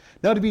happen.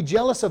 Now, to be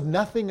jealous of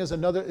nothing is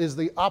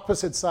the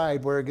opposite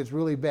side where it gets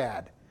really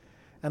bad.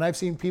 And I've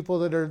seen people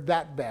that are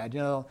that bad.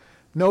 No,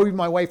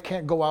 my wife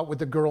can't go out with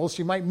the girls.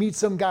 She might meet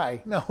some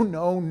guy.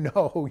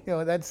 No.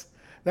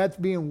 That's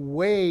being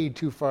way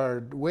too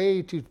far,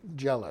 way too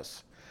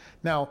jealous.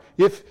 Now,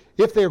 if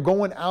they're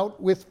going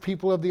out with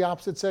people of the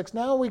opposite sex,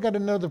 now we got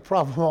another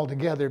problem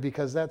altogether,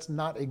 because that's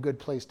not a good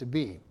place to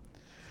be.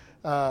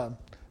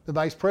 The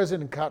vice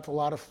president caught a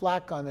lot of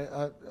flack on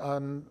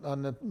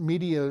the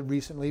media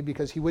recently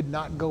because he would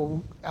not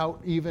go out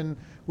even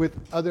with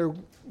other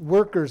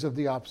workers of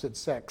the opposite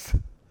sex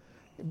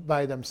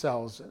by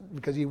themselves,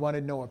 because he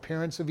wanted no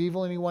appearance of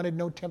evil and he wanted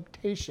no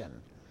temptation.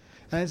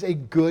 And it's a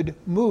good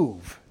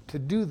move to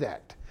do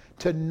that,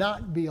 to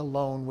not be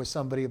alone with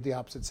somebody of the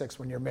opposite sex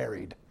when you're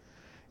married.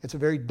 It's a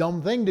very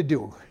dumb thing to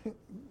do,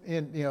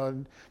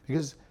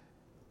 because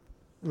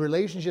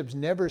relationships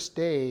never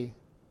stay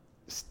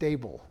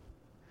stable.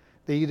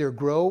 They either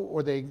grow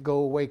or they go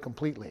away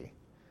completely.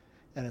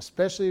 And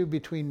especially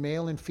between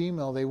male and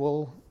female, they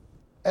will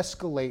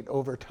escalate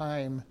over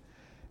time.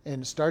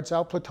 And it starts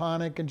out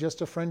platonic and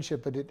just a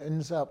friendship, but it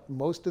ends up,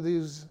 most of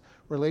these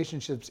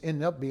relationships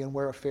end up being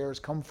where affairs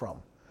come from.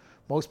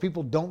 Most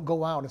people don't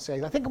go out and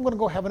say, I think I'm going to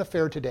go have an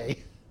affair today.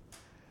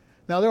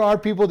 Now, there are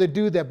people that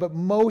do that, but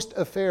most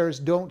affairs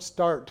don't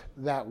start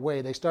that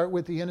way. They start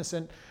with the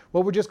innocent,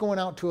 well, we're just going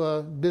out to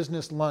a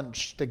business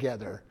lunch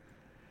together.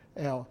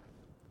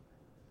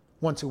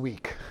 Once a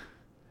week,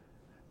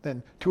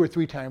 then 2 or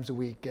 3 times a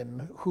week,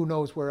 and who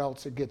knows where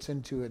else it gets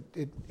into.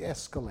 It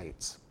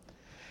escalates.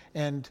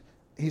 And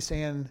he's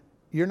saying,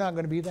 you're not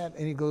going to be that.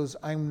 And he goes,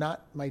 I'm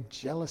not my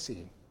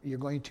jealousy. You're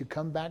going to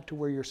come back to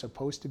where you're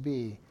supposed to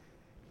be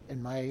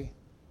in my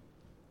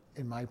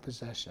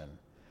possession.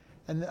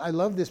 And I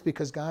love this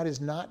because God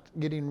is not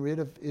getting rid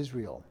of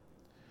Israel.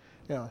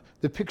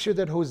 The picture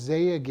that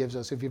Hosea gives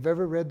us, if you've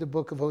ever read the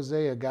book of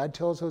Hosea, God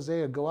tells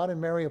Hosea, go out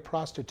and marry a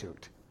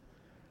prostitute.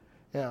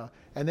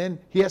 And then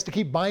he has to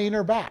keep buying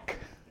her back.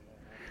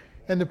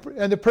 And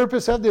the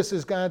purpose of this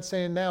is God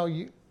saying, now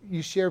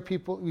you share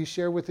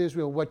with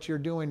Israel what you're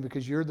doing,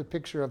 because you're the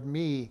picture of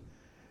me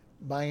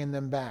buying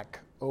them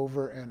back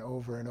over and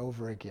over and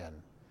over again.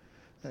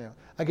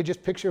 I could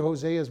just picture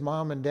Hosea's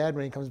mom and dad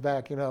when he comes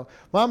back.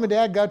 Mom and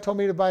Dad, God told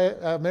me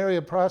to marry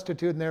a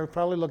prostitute, and they're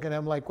probably looking at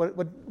him like,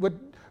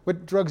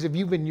 what drugs have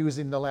you been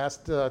using the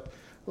last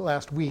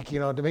week,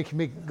 to make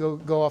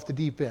you go off the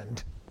deep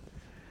end?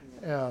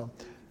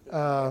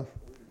 Yeah.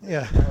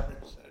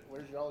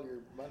 Where's all your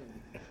money?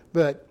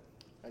 But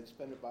I'd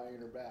spend it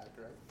buying her back,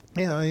 right?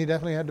 You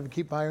definitely had to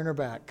keep buying her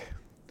back.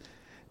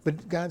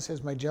 But God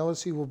says, my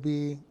jealousy will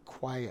be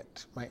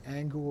quiet. My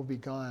anger will be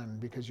gone,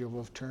 because you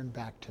will have turned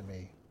back to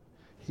me.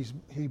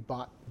 He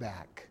bought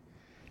back.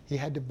 He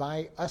had to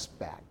buy us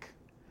back.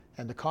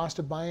 And the cost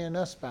of buying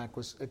us back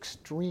was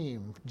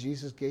extreme.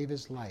 Jesus gave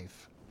his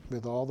life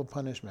with all the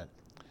punishment.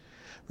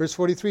 Verse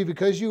 43,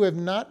 because you have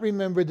not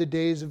remembered the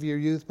days of your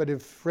youth, but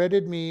have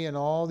fretted me in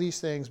all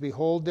these things,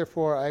 behold,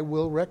 therefore, I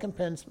will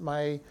recompense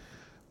my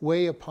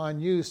way upon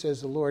you,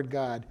 says the Lord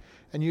God,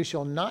 and you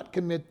shall not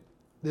commit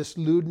this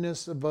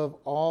lewdness above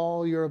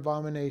all your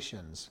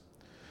abominations.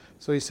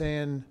 So he's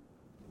saying,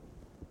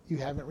 you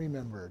haven't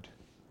remembered.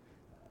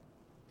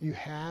 You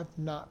have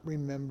not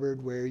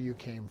remembered where you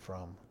came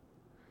from.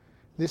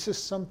 This is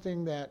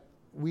something that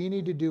we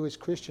need to do as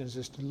Christians,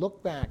 is to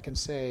look back and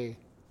say,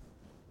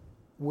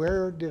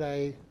 where did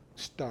I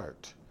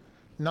start?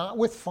 Not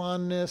with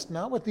fondness,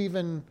 not with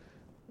even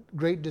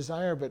great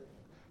desire, but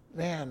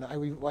man, I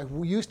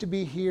used to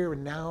be here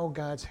and now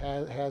God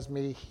has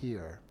me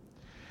here.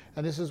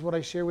 And this is what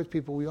I share with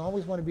people. We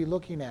always want to be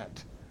looking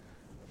at,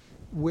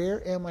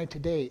 where am I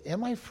today?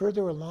 Am I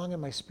further along in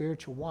my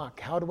spiritual walk?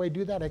 How do I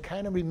do that? I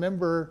kind of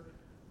remember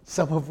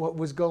some of what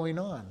was going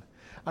on.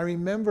 I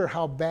remember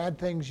how bad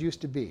things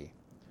used to be.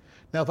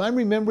 Now, if I'm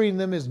remembering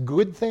them as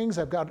good things,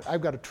 I've got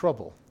a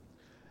trouble.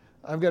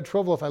 I've got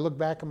trouble if I look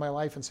back in my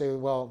life and say,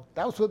 well,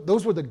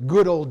 those were the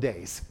good old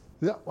days.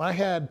 I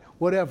had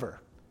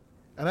whatever.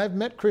 And I've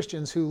met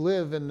Christians who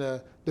live in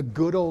the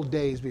good old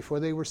days before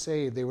they were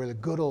saved. They were the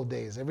good old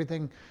days.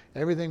 Everything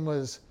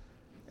was,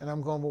 and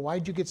I'm going, well, why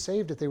did you get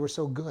saved if they were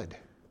so good?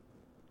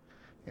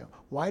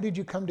 Why did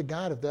you come to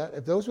God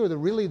if those were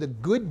really the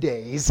good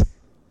days?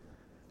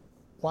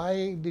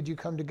 Why did you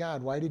come to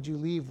God? Why did you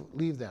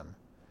leave them?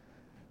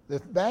 The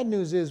bad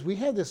news is we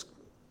have this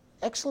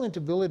excellent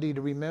ability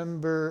to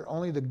remember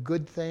only the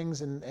good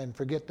things and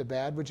forget the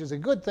bad, which is a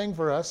good thing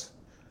for us.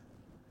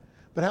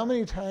 But how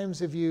many times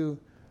have you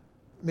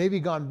maybe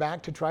gone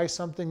back to try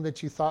something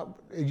that you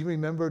thought you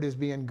remembered as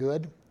being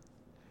good?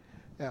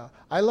 Yeah,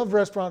 I love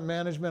restaurant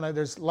management.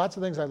 There's lots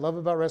of things I love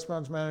about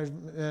restaurant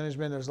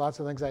management. There's lots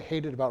of things I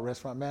hated about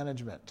restaurant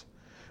management.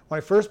 When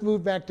I first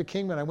moved back to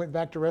Kingman, I went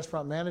back to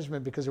restaurant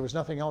management because there was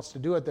nothing else to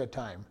do at that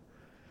time.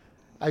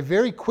 I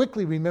very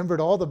quickly remembered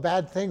all the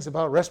bad things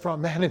about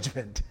restaurant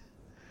management.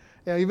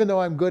 Even though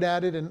I'm good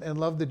at it and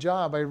love the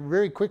job, I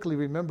very quickly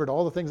remembered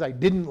all the things I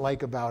didn't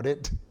like about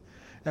it.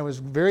 And I was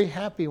very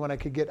happy when I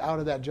could get out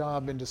of that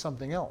job into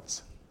something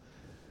else.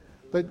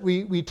 But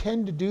we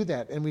tend to do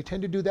that, and we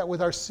tend to do that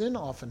with our sin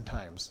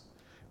oftentimes.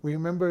 We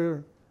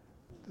remember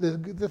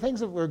the things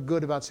that were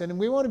good about sin, and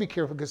we want to be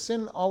careful because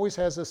sin always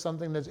has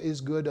something that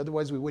is good,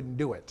 otherwise we wouldn't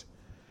do it.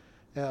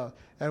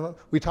 And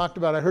we talked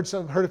about, I heard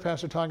a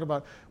pastor talking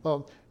about,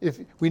 well, if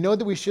we know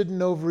that we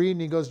shouldn't overeat,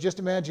 and he goes, just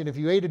imagine if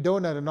you ate a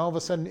donut and all of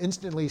a sudden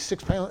instantly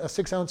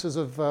 6 ounces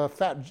of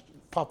fat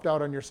popped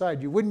out on your side.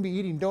 You wouldn't be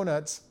eating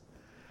donuts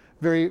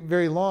very,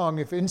 very long.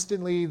 If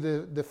instantly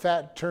the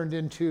fat turned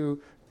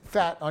into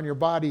fat on your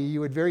body,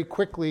 you would very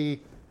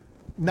quickly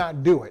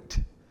not do it.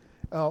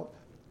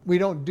 We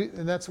don't do,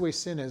 and that's the way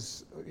sin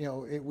is.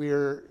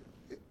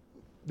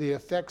 The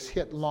effects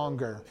hit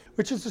longer,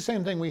 which is the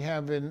same thing we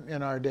have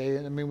in our day.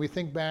 I mean, we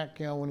think back,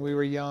 when we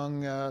were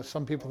young.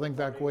 Some people think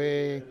back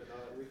way.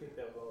 We think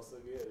that was all so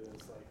good.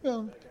 It's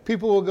like,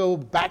 people will go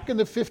back in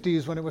the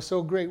 50s when it was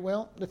so great.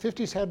 Well, the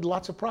 50s had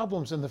lots of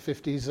problems in the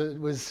 50s. It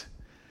was,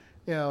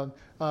 the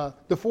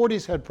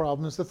 40s had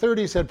problems, the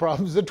 30s had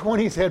problems, the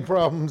 20s had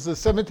problems, the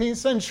 17th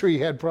century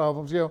had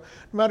problems. No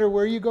matter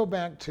where you go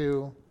back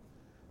to,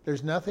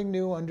 there's nothing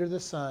new under the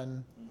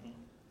sun.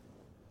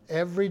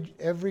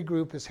 Every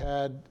group has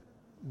had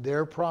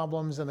their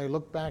problems, and they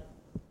look back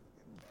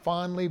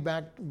fondly.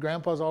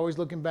 Grandpa's always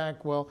looking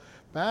back. Well,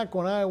 back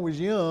when I was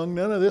young,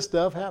 none of this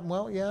stuff happened.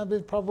 Well, yeah,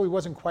 it probably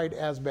wasn't quite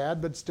as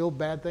bad, but still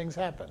bad things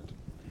happened.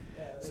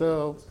 Yeah,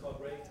 so it's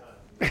called break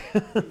time.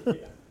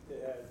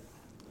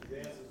 The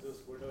answers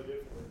just were no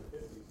different in the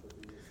 50s, but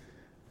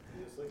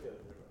you just look at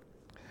it differently.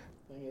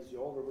 Thing is, the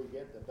older we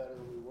get, the better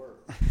we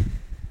work.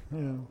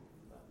 Not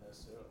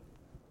necessarily.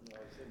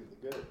 I think of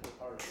the good, the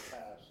part of the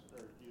past,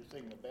 or you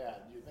think of the bad.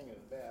 You think of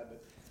the bad,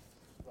 but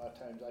a lot of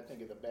times I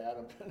think of the bad.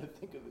 I'm trying to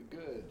think of the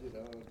good. Think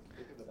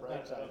of the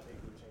bright Sometimes I side. don't think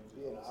we change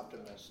Be an policy.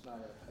 optimist, not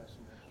a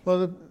pessimist.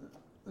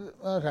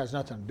 Well, it has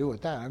nothing to do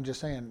with that. I'm just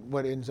saying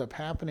what ends up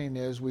happening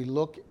is we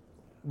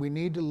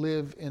need to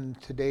live in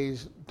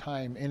today's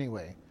time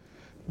anyway.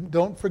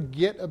 Don't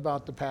forget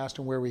about the past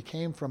and where we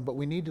came from, but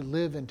we need to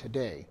live in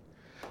today.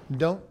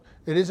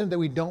 It isn't that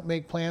we don't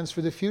make plans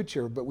for the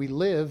future, but we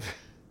live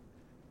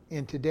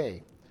in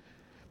today.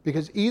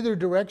 Because either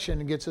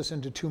direction gets us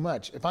into too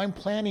much. If I'm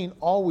planning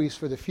always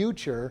for the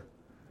future,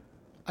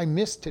 I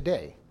miss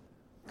today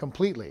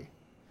completely.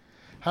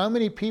 How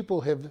many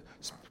people have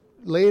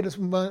laid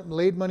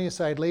money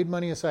aside,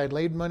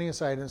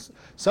 and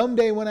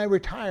someday when I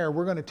retire,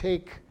 we're going to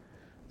take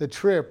the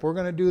trip, we're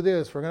going to do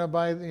this, we're going to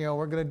buy,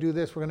 we're going to do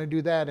this, we're going to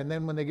do that, and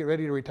then when they get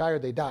ready to retire,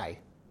 they die.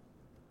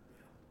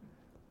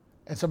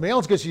 And somebody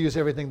else gets to use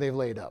everything they've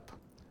laid up.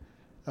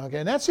 Okay,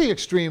 and that's the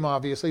extreme,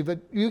 obviously, but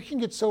you can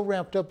get so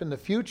wrapped up in the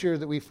future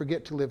that we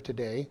forget to live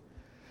today.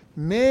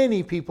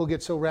 Many people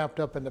get so wrapped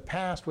up in the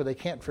past where they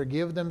can't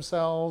forgive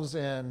themselves,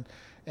 and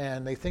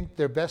they think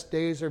their best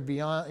days are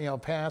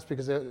beyond, past,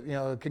 because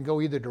it can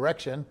go either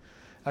direction.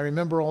 I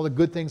remember all the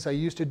good things I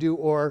used to do,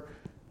 or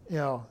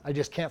I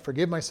just can't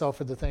forgive myself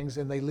for the things,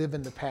 and they live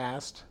in the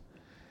past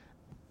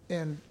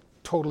and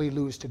totally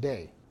lose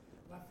today.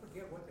 I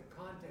forget what the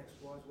context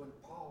was when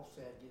Paul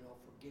said,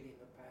 forgetting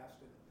the past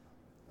and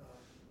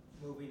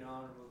moving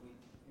on or moving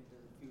into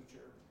the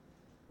future.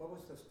 What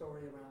was the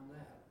story around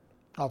that?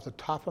 Off the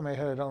top of my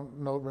head, I don't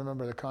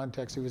remember the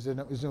context. It was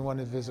in one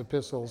of his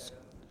epistles.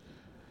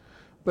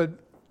 But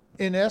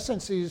in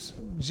essence,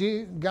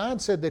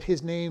 God said that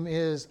his name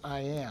is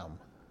I am.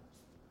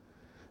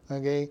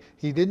 Okay?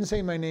 He didn't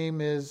say my name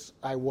is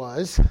I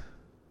was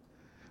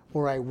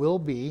or I will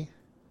be.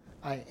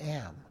 I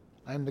am.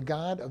 I'm the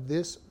God of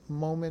this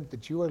moment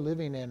that you are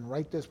living in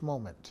right this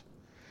moment.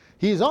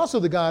 He is also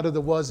the God of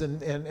the was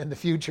and the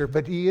future,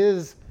 but he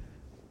is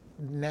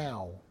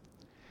now.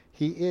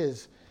 He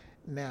is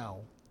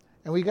now.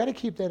 And we got to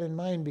keep that in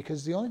mind,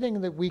 because the only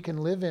thing that we can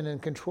live in and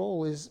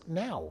control is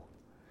now.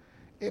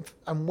 If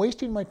I'm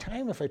wasting my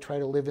time if I try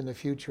to live in the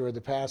future or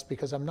the past,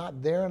 because I'm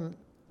not there and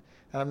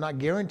I'm not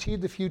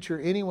guaranteed the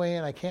future anyway,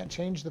 and I can't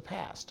change the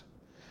past.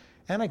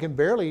 And I can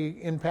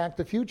barely impact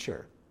the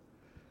future.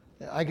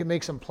 I can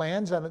make some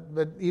plans on it,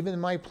 but even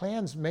my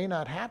plans may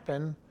not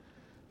happen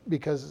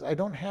because I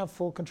don't have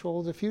full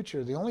control of the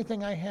future. The only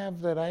thing I have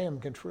that I am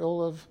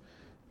control of,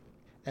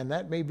 and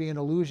that may be an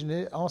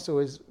illusion also,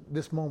 is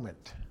this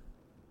moment.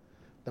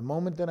 The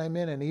moment that I'm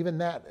in, and even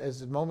that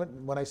is the moment,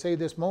 when I say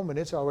this moment,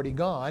 it's already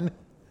gone.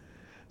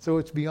 So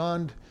it's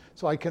beyond,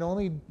 so I can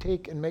only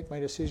take and make my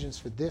decisions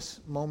for this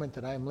moment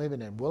that I'm living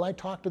in. Will I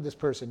talk to this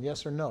person,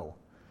 yes or no?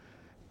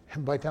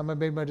 And by the time I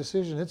made my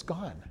decision, it's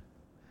gone.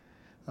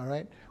 All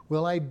right?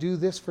 Will I do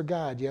this for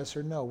God, yes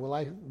or no?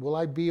 Will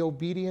I be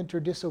obedient or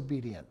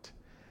disobedient?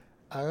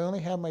 I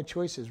only have my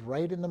choices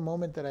right in the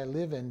moment that I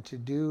live in to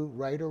do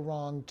right or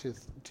wrong,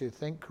 to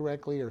think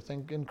correctly or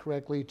think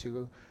incorrectly,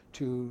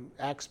 to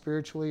act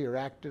spiritually or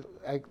act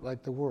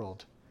like the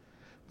world.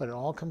 But it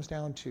all comes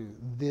down to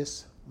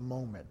this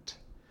moment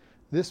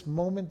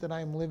that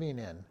I'm living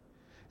in.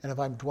 And if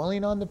I'm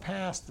dwelling on the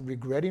past,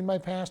 regretting my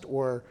past,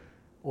 or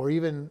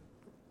even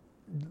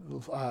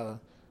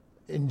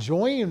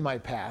enjoying my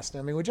past,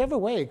 I mean, whichever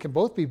way, it can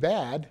both be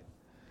bad.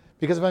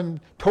 Because if I'm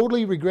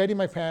totally regretting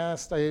my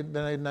past,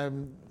 then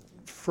I'm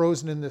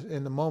frozen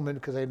in the moment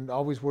because I'm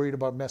always worried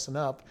about messing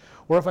up.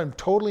 Or if I'm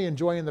totally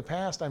enjoying the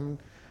past,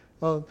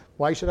 well,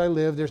 why should I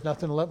live? There's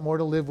nothing more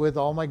to live with.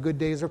 All my good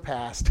days are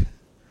past. A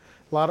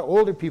lot of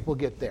older people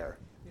get there.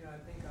 You know, I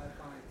think I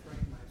finally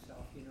trained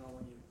myself, when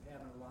you're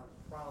having a lot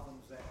of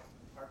problems that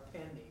are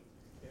pending,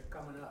 they're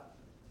coming up.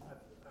 I've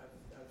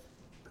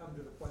come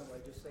to the point where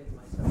I just say to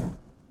myself,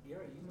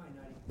 Gary, you might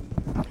not even be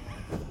here.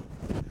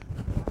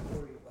 Don't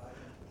worry about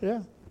it.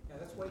 Yeah. Yeah,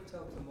 let's wait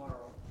till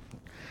tomorrow.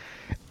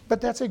 But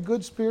that's a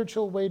good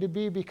spiritual way to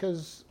be,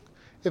 because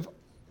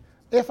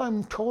if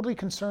I'm totally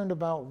concerned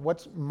about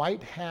what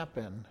might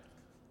happen,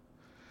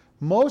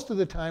 most of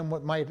the time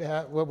what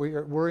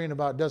we're worrying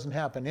about doesn't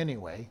happen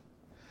anyway.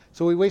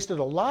 So we wasted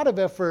a lot of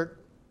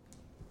effort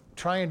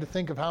trying to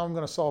think of how I'm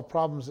going to solve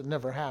problems that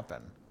never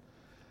happen.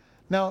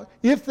 Now,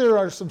 if there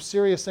are some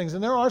serious things,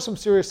 and there are some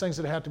serious things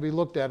that have to be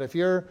looked at. If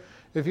you're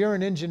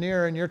an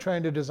engineer and you're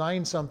trying to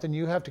design something,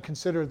 you have to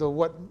consider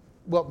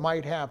what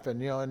might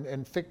happen,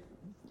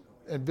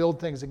 and build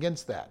things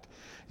against that.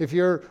 If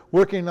you're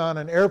working on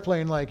an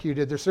airplane like you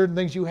did, there's certain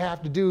things you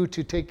have to do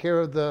to take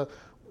care of the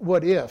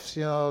what ifs,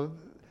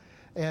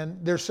 And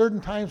there's certain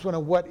times when a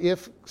what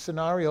if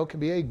scenario can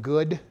be a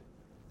good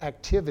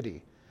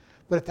activity.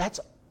 But if that's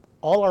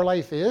all our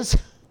life is,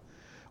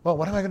 well,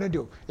 what am I going to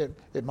do?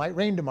 It might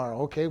rain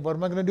tomorrow. Okay, what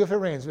am I going to do if it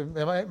rains?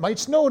 It might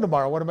snow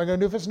tomorrow. What am I going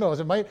to do if it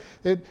snows? It might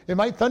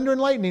thunder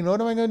and lightning.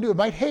 What am I going to do? It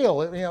might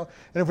hail. And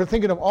if we're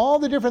thinking of all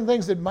the different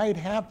things that might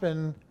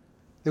happen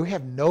that we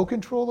have no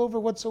control over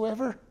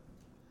whatsoever.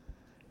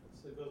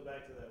 So it goes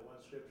back to that one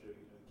scripture, you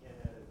can't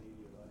add a deed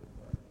to your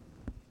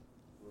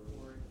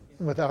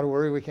life. Without a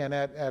worry, we can't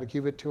add a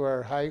cubit to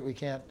our height. We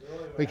can't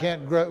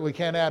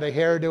add a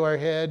hair to our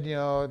head.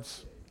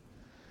 It's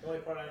the only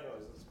part I know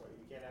is this part.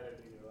 You can't add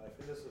a deed to your life,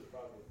 and this is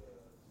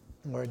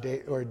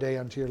probably or a day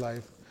unto your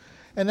life.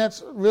 And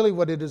that's really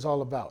what it is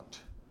all about.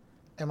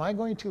 Am I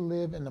going to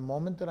live in the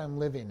moment that I'm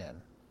living in?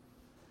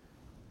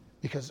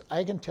 Because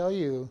I can tell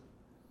you,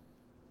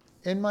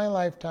 in my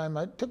lifetime,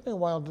 it took me a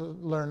while to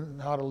learn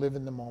how to live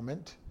in the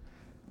moment.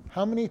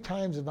 How many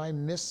times have I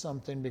missed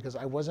something because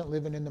I wasn't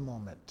living in the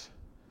moment?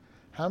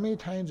 How many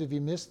times have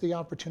you missed the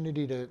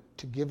opportunity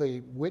to give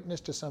a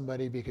witness to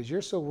somebody because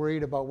you're so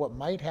worried about what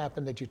might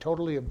happen that you're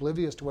totally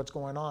oblivious to what's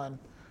going on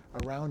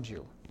around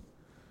you?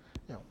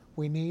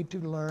 We need to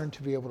learn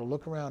to be able to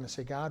look around and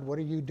say, God, what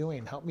are you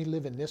doing? Help me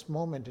live in this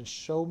moment and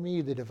show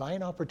me the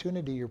divine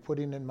opportunity you're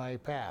putting in my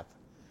path.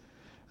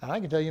 And I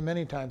can tell you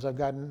many times I've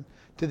gotten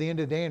to the end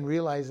of the day and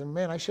realizing,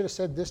 man, I should have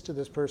said this to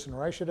this person,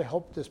 or I should have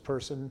helped this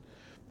person,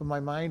 but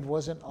my mind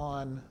wasn't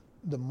on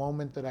the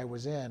moment that I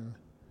was in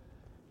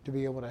to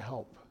be able to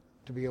help,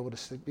 to be able to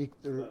speak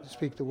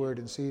the word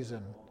in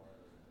season.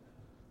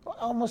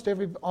 Almost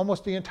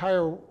the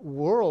entire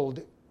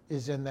world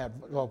is in that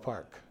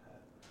ballpark.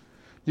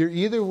 You're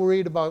either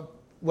worried about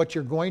what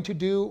you're going to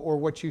do or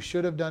what you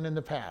should have done in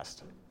the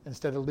past,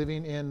 instead of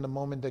living in the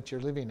moment that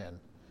you're living in.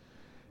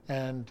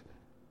 And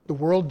the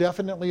world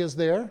definitely is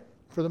there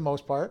for the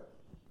most part.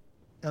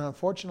 And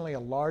unfortunately, a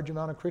large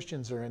amount of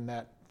Christians are in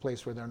that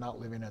place where they're not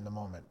living in the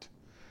moment.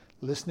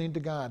 Listening to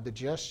God, the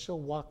just shall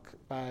walk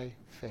by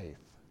faith.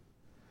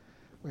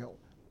 You know,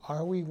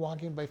 are we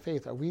walking by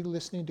faith? Are we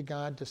listening to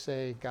God to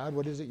say, God,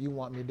 what is it you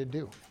want me to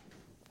do?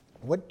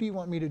 What do you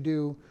want me to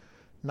do?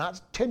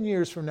 Not 10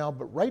 years from now,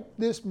 but right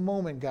this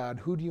moment, God,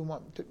 who do you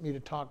want me to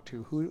talk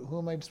to? Who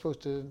am I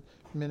supposed to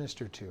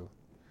minister to?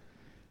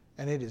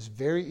 And it is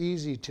very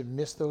easy to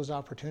miss those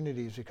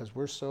opportunities because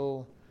we're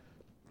so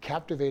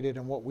captivated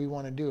in what we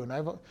want to do. And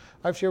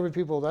I've shared with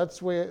people, that's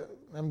the way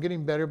I'm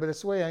getting better, but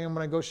it's the way I am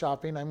when I go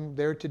shopping. I'm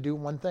there to do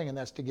one thing, and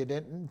that's to get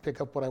in and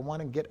pick up what I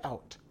want and get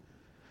out.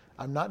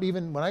 I'm not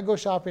even, when I go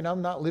shopping,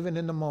 I'm not living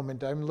in the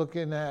moment. I'm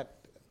looking at,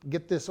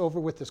 get this over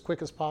with as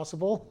quick as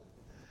possible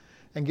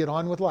and get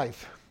on with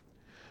life.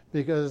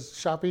 Because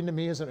shopping to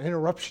me is an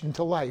interruption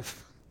to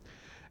life.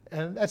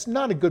 And that's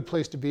not a good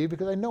place to be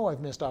because I know I've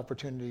missed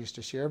opportunities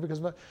to share.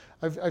 Because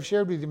I've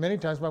shared with you many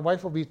times, my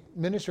wife will be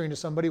ministering to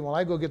somebody while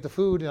I go get the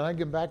food, and I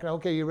get back and,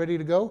 okay, you ready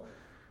to go?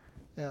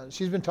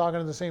 She's been talking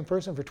to the same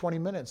person for 20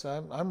 minutes.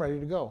 I'm ready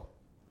to go.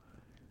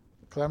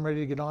 Because I'm ready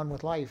to get on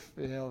with life.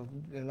 You know,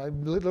 and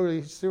I'm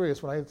literally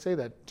serious when I say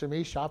that. To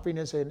me, shopping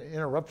is an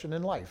interruption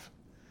in life.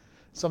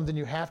 Something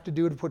you have to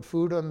do to put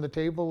food on the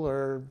table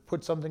or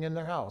put something in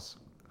their house.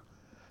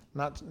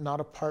 Not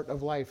a part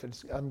of life.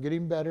 I'm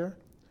getting better,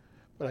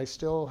 but I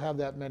still have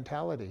that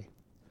mentality.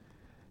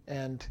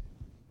 And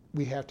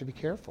we have to be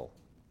careful.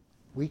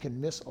 We can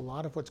miss a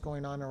lot of what's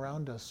going on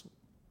around us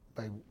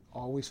by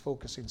always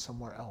focusing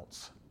somewhere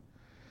else.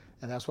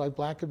 And that's why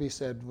Blackaby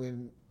said,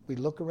 when we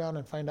look around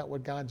and find out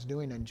what God's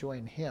doing and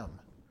join Him,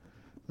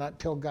 not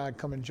tell God,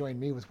 come and join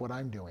me with what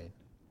I'm doing.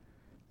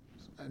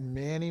 And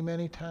many,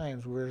 many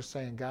times we're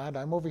saying, God,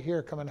 I'm over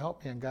here, come and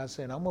help me. And God's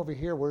saying, I'm over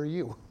here, where are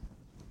you?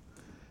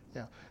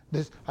 Yeah,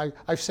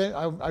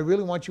 I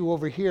really want you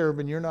over here,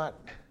 but you're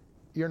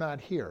not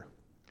here.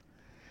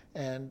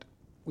 And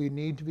we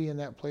need to be in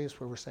that place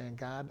where we're saying,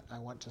 God, I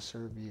want to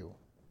serve you.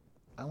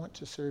 I want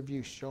to serve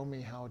you. Show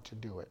me how to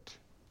do it.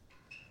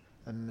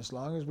 And as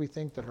long as we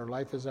think that our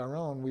life is our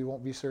own, we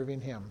won't be serving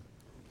Him.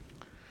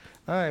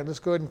 All right, let's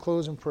go ahead and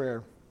close in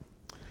prayer.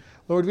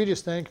 Lord, we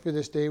just thank you for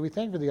this day. We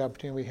thank you for the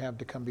opportunity we have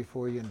to come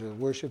before you and to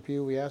worship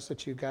you. We ask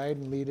that you guide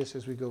and lead us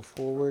as we go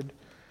forward.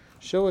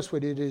 Show us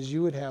what it is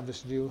you would have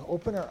us to do.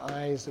 Open our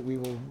eyes that we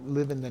will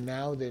live in the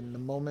now, in the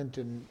moment,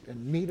 and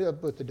meet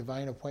up with the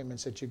divine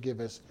appointments that you give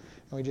us.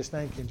 And we just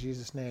thank you in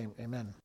Jesus' name. Amen.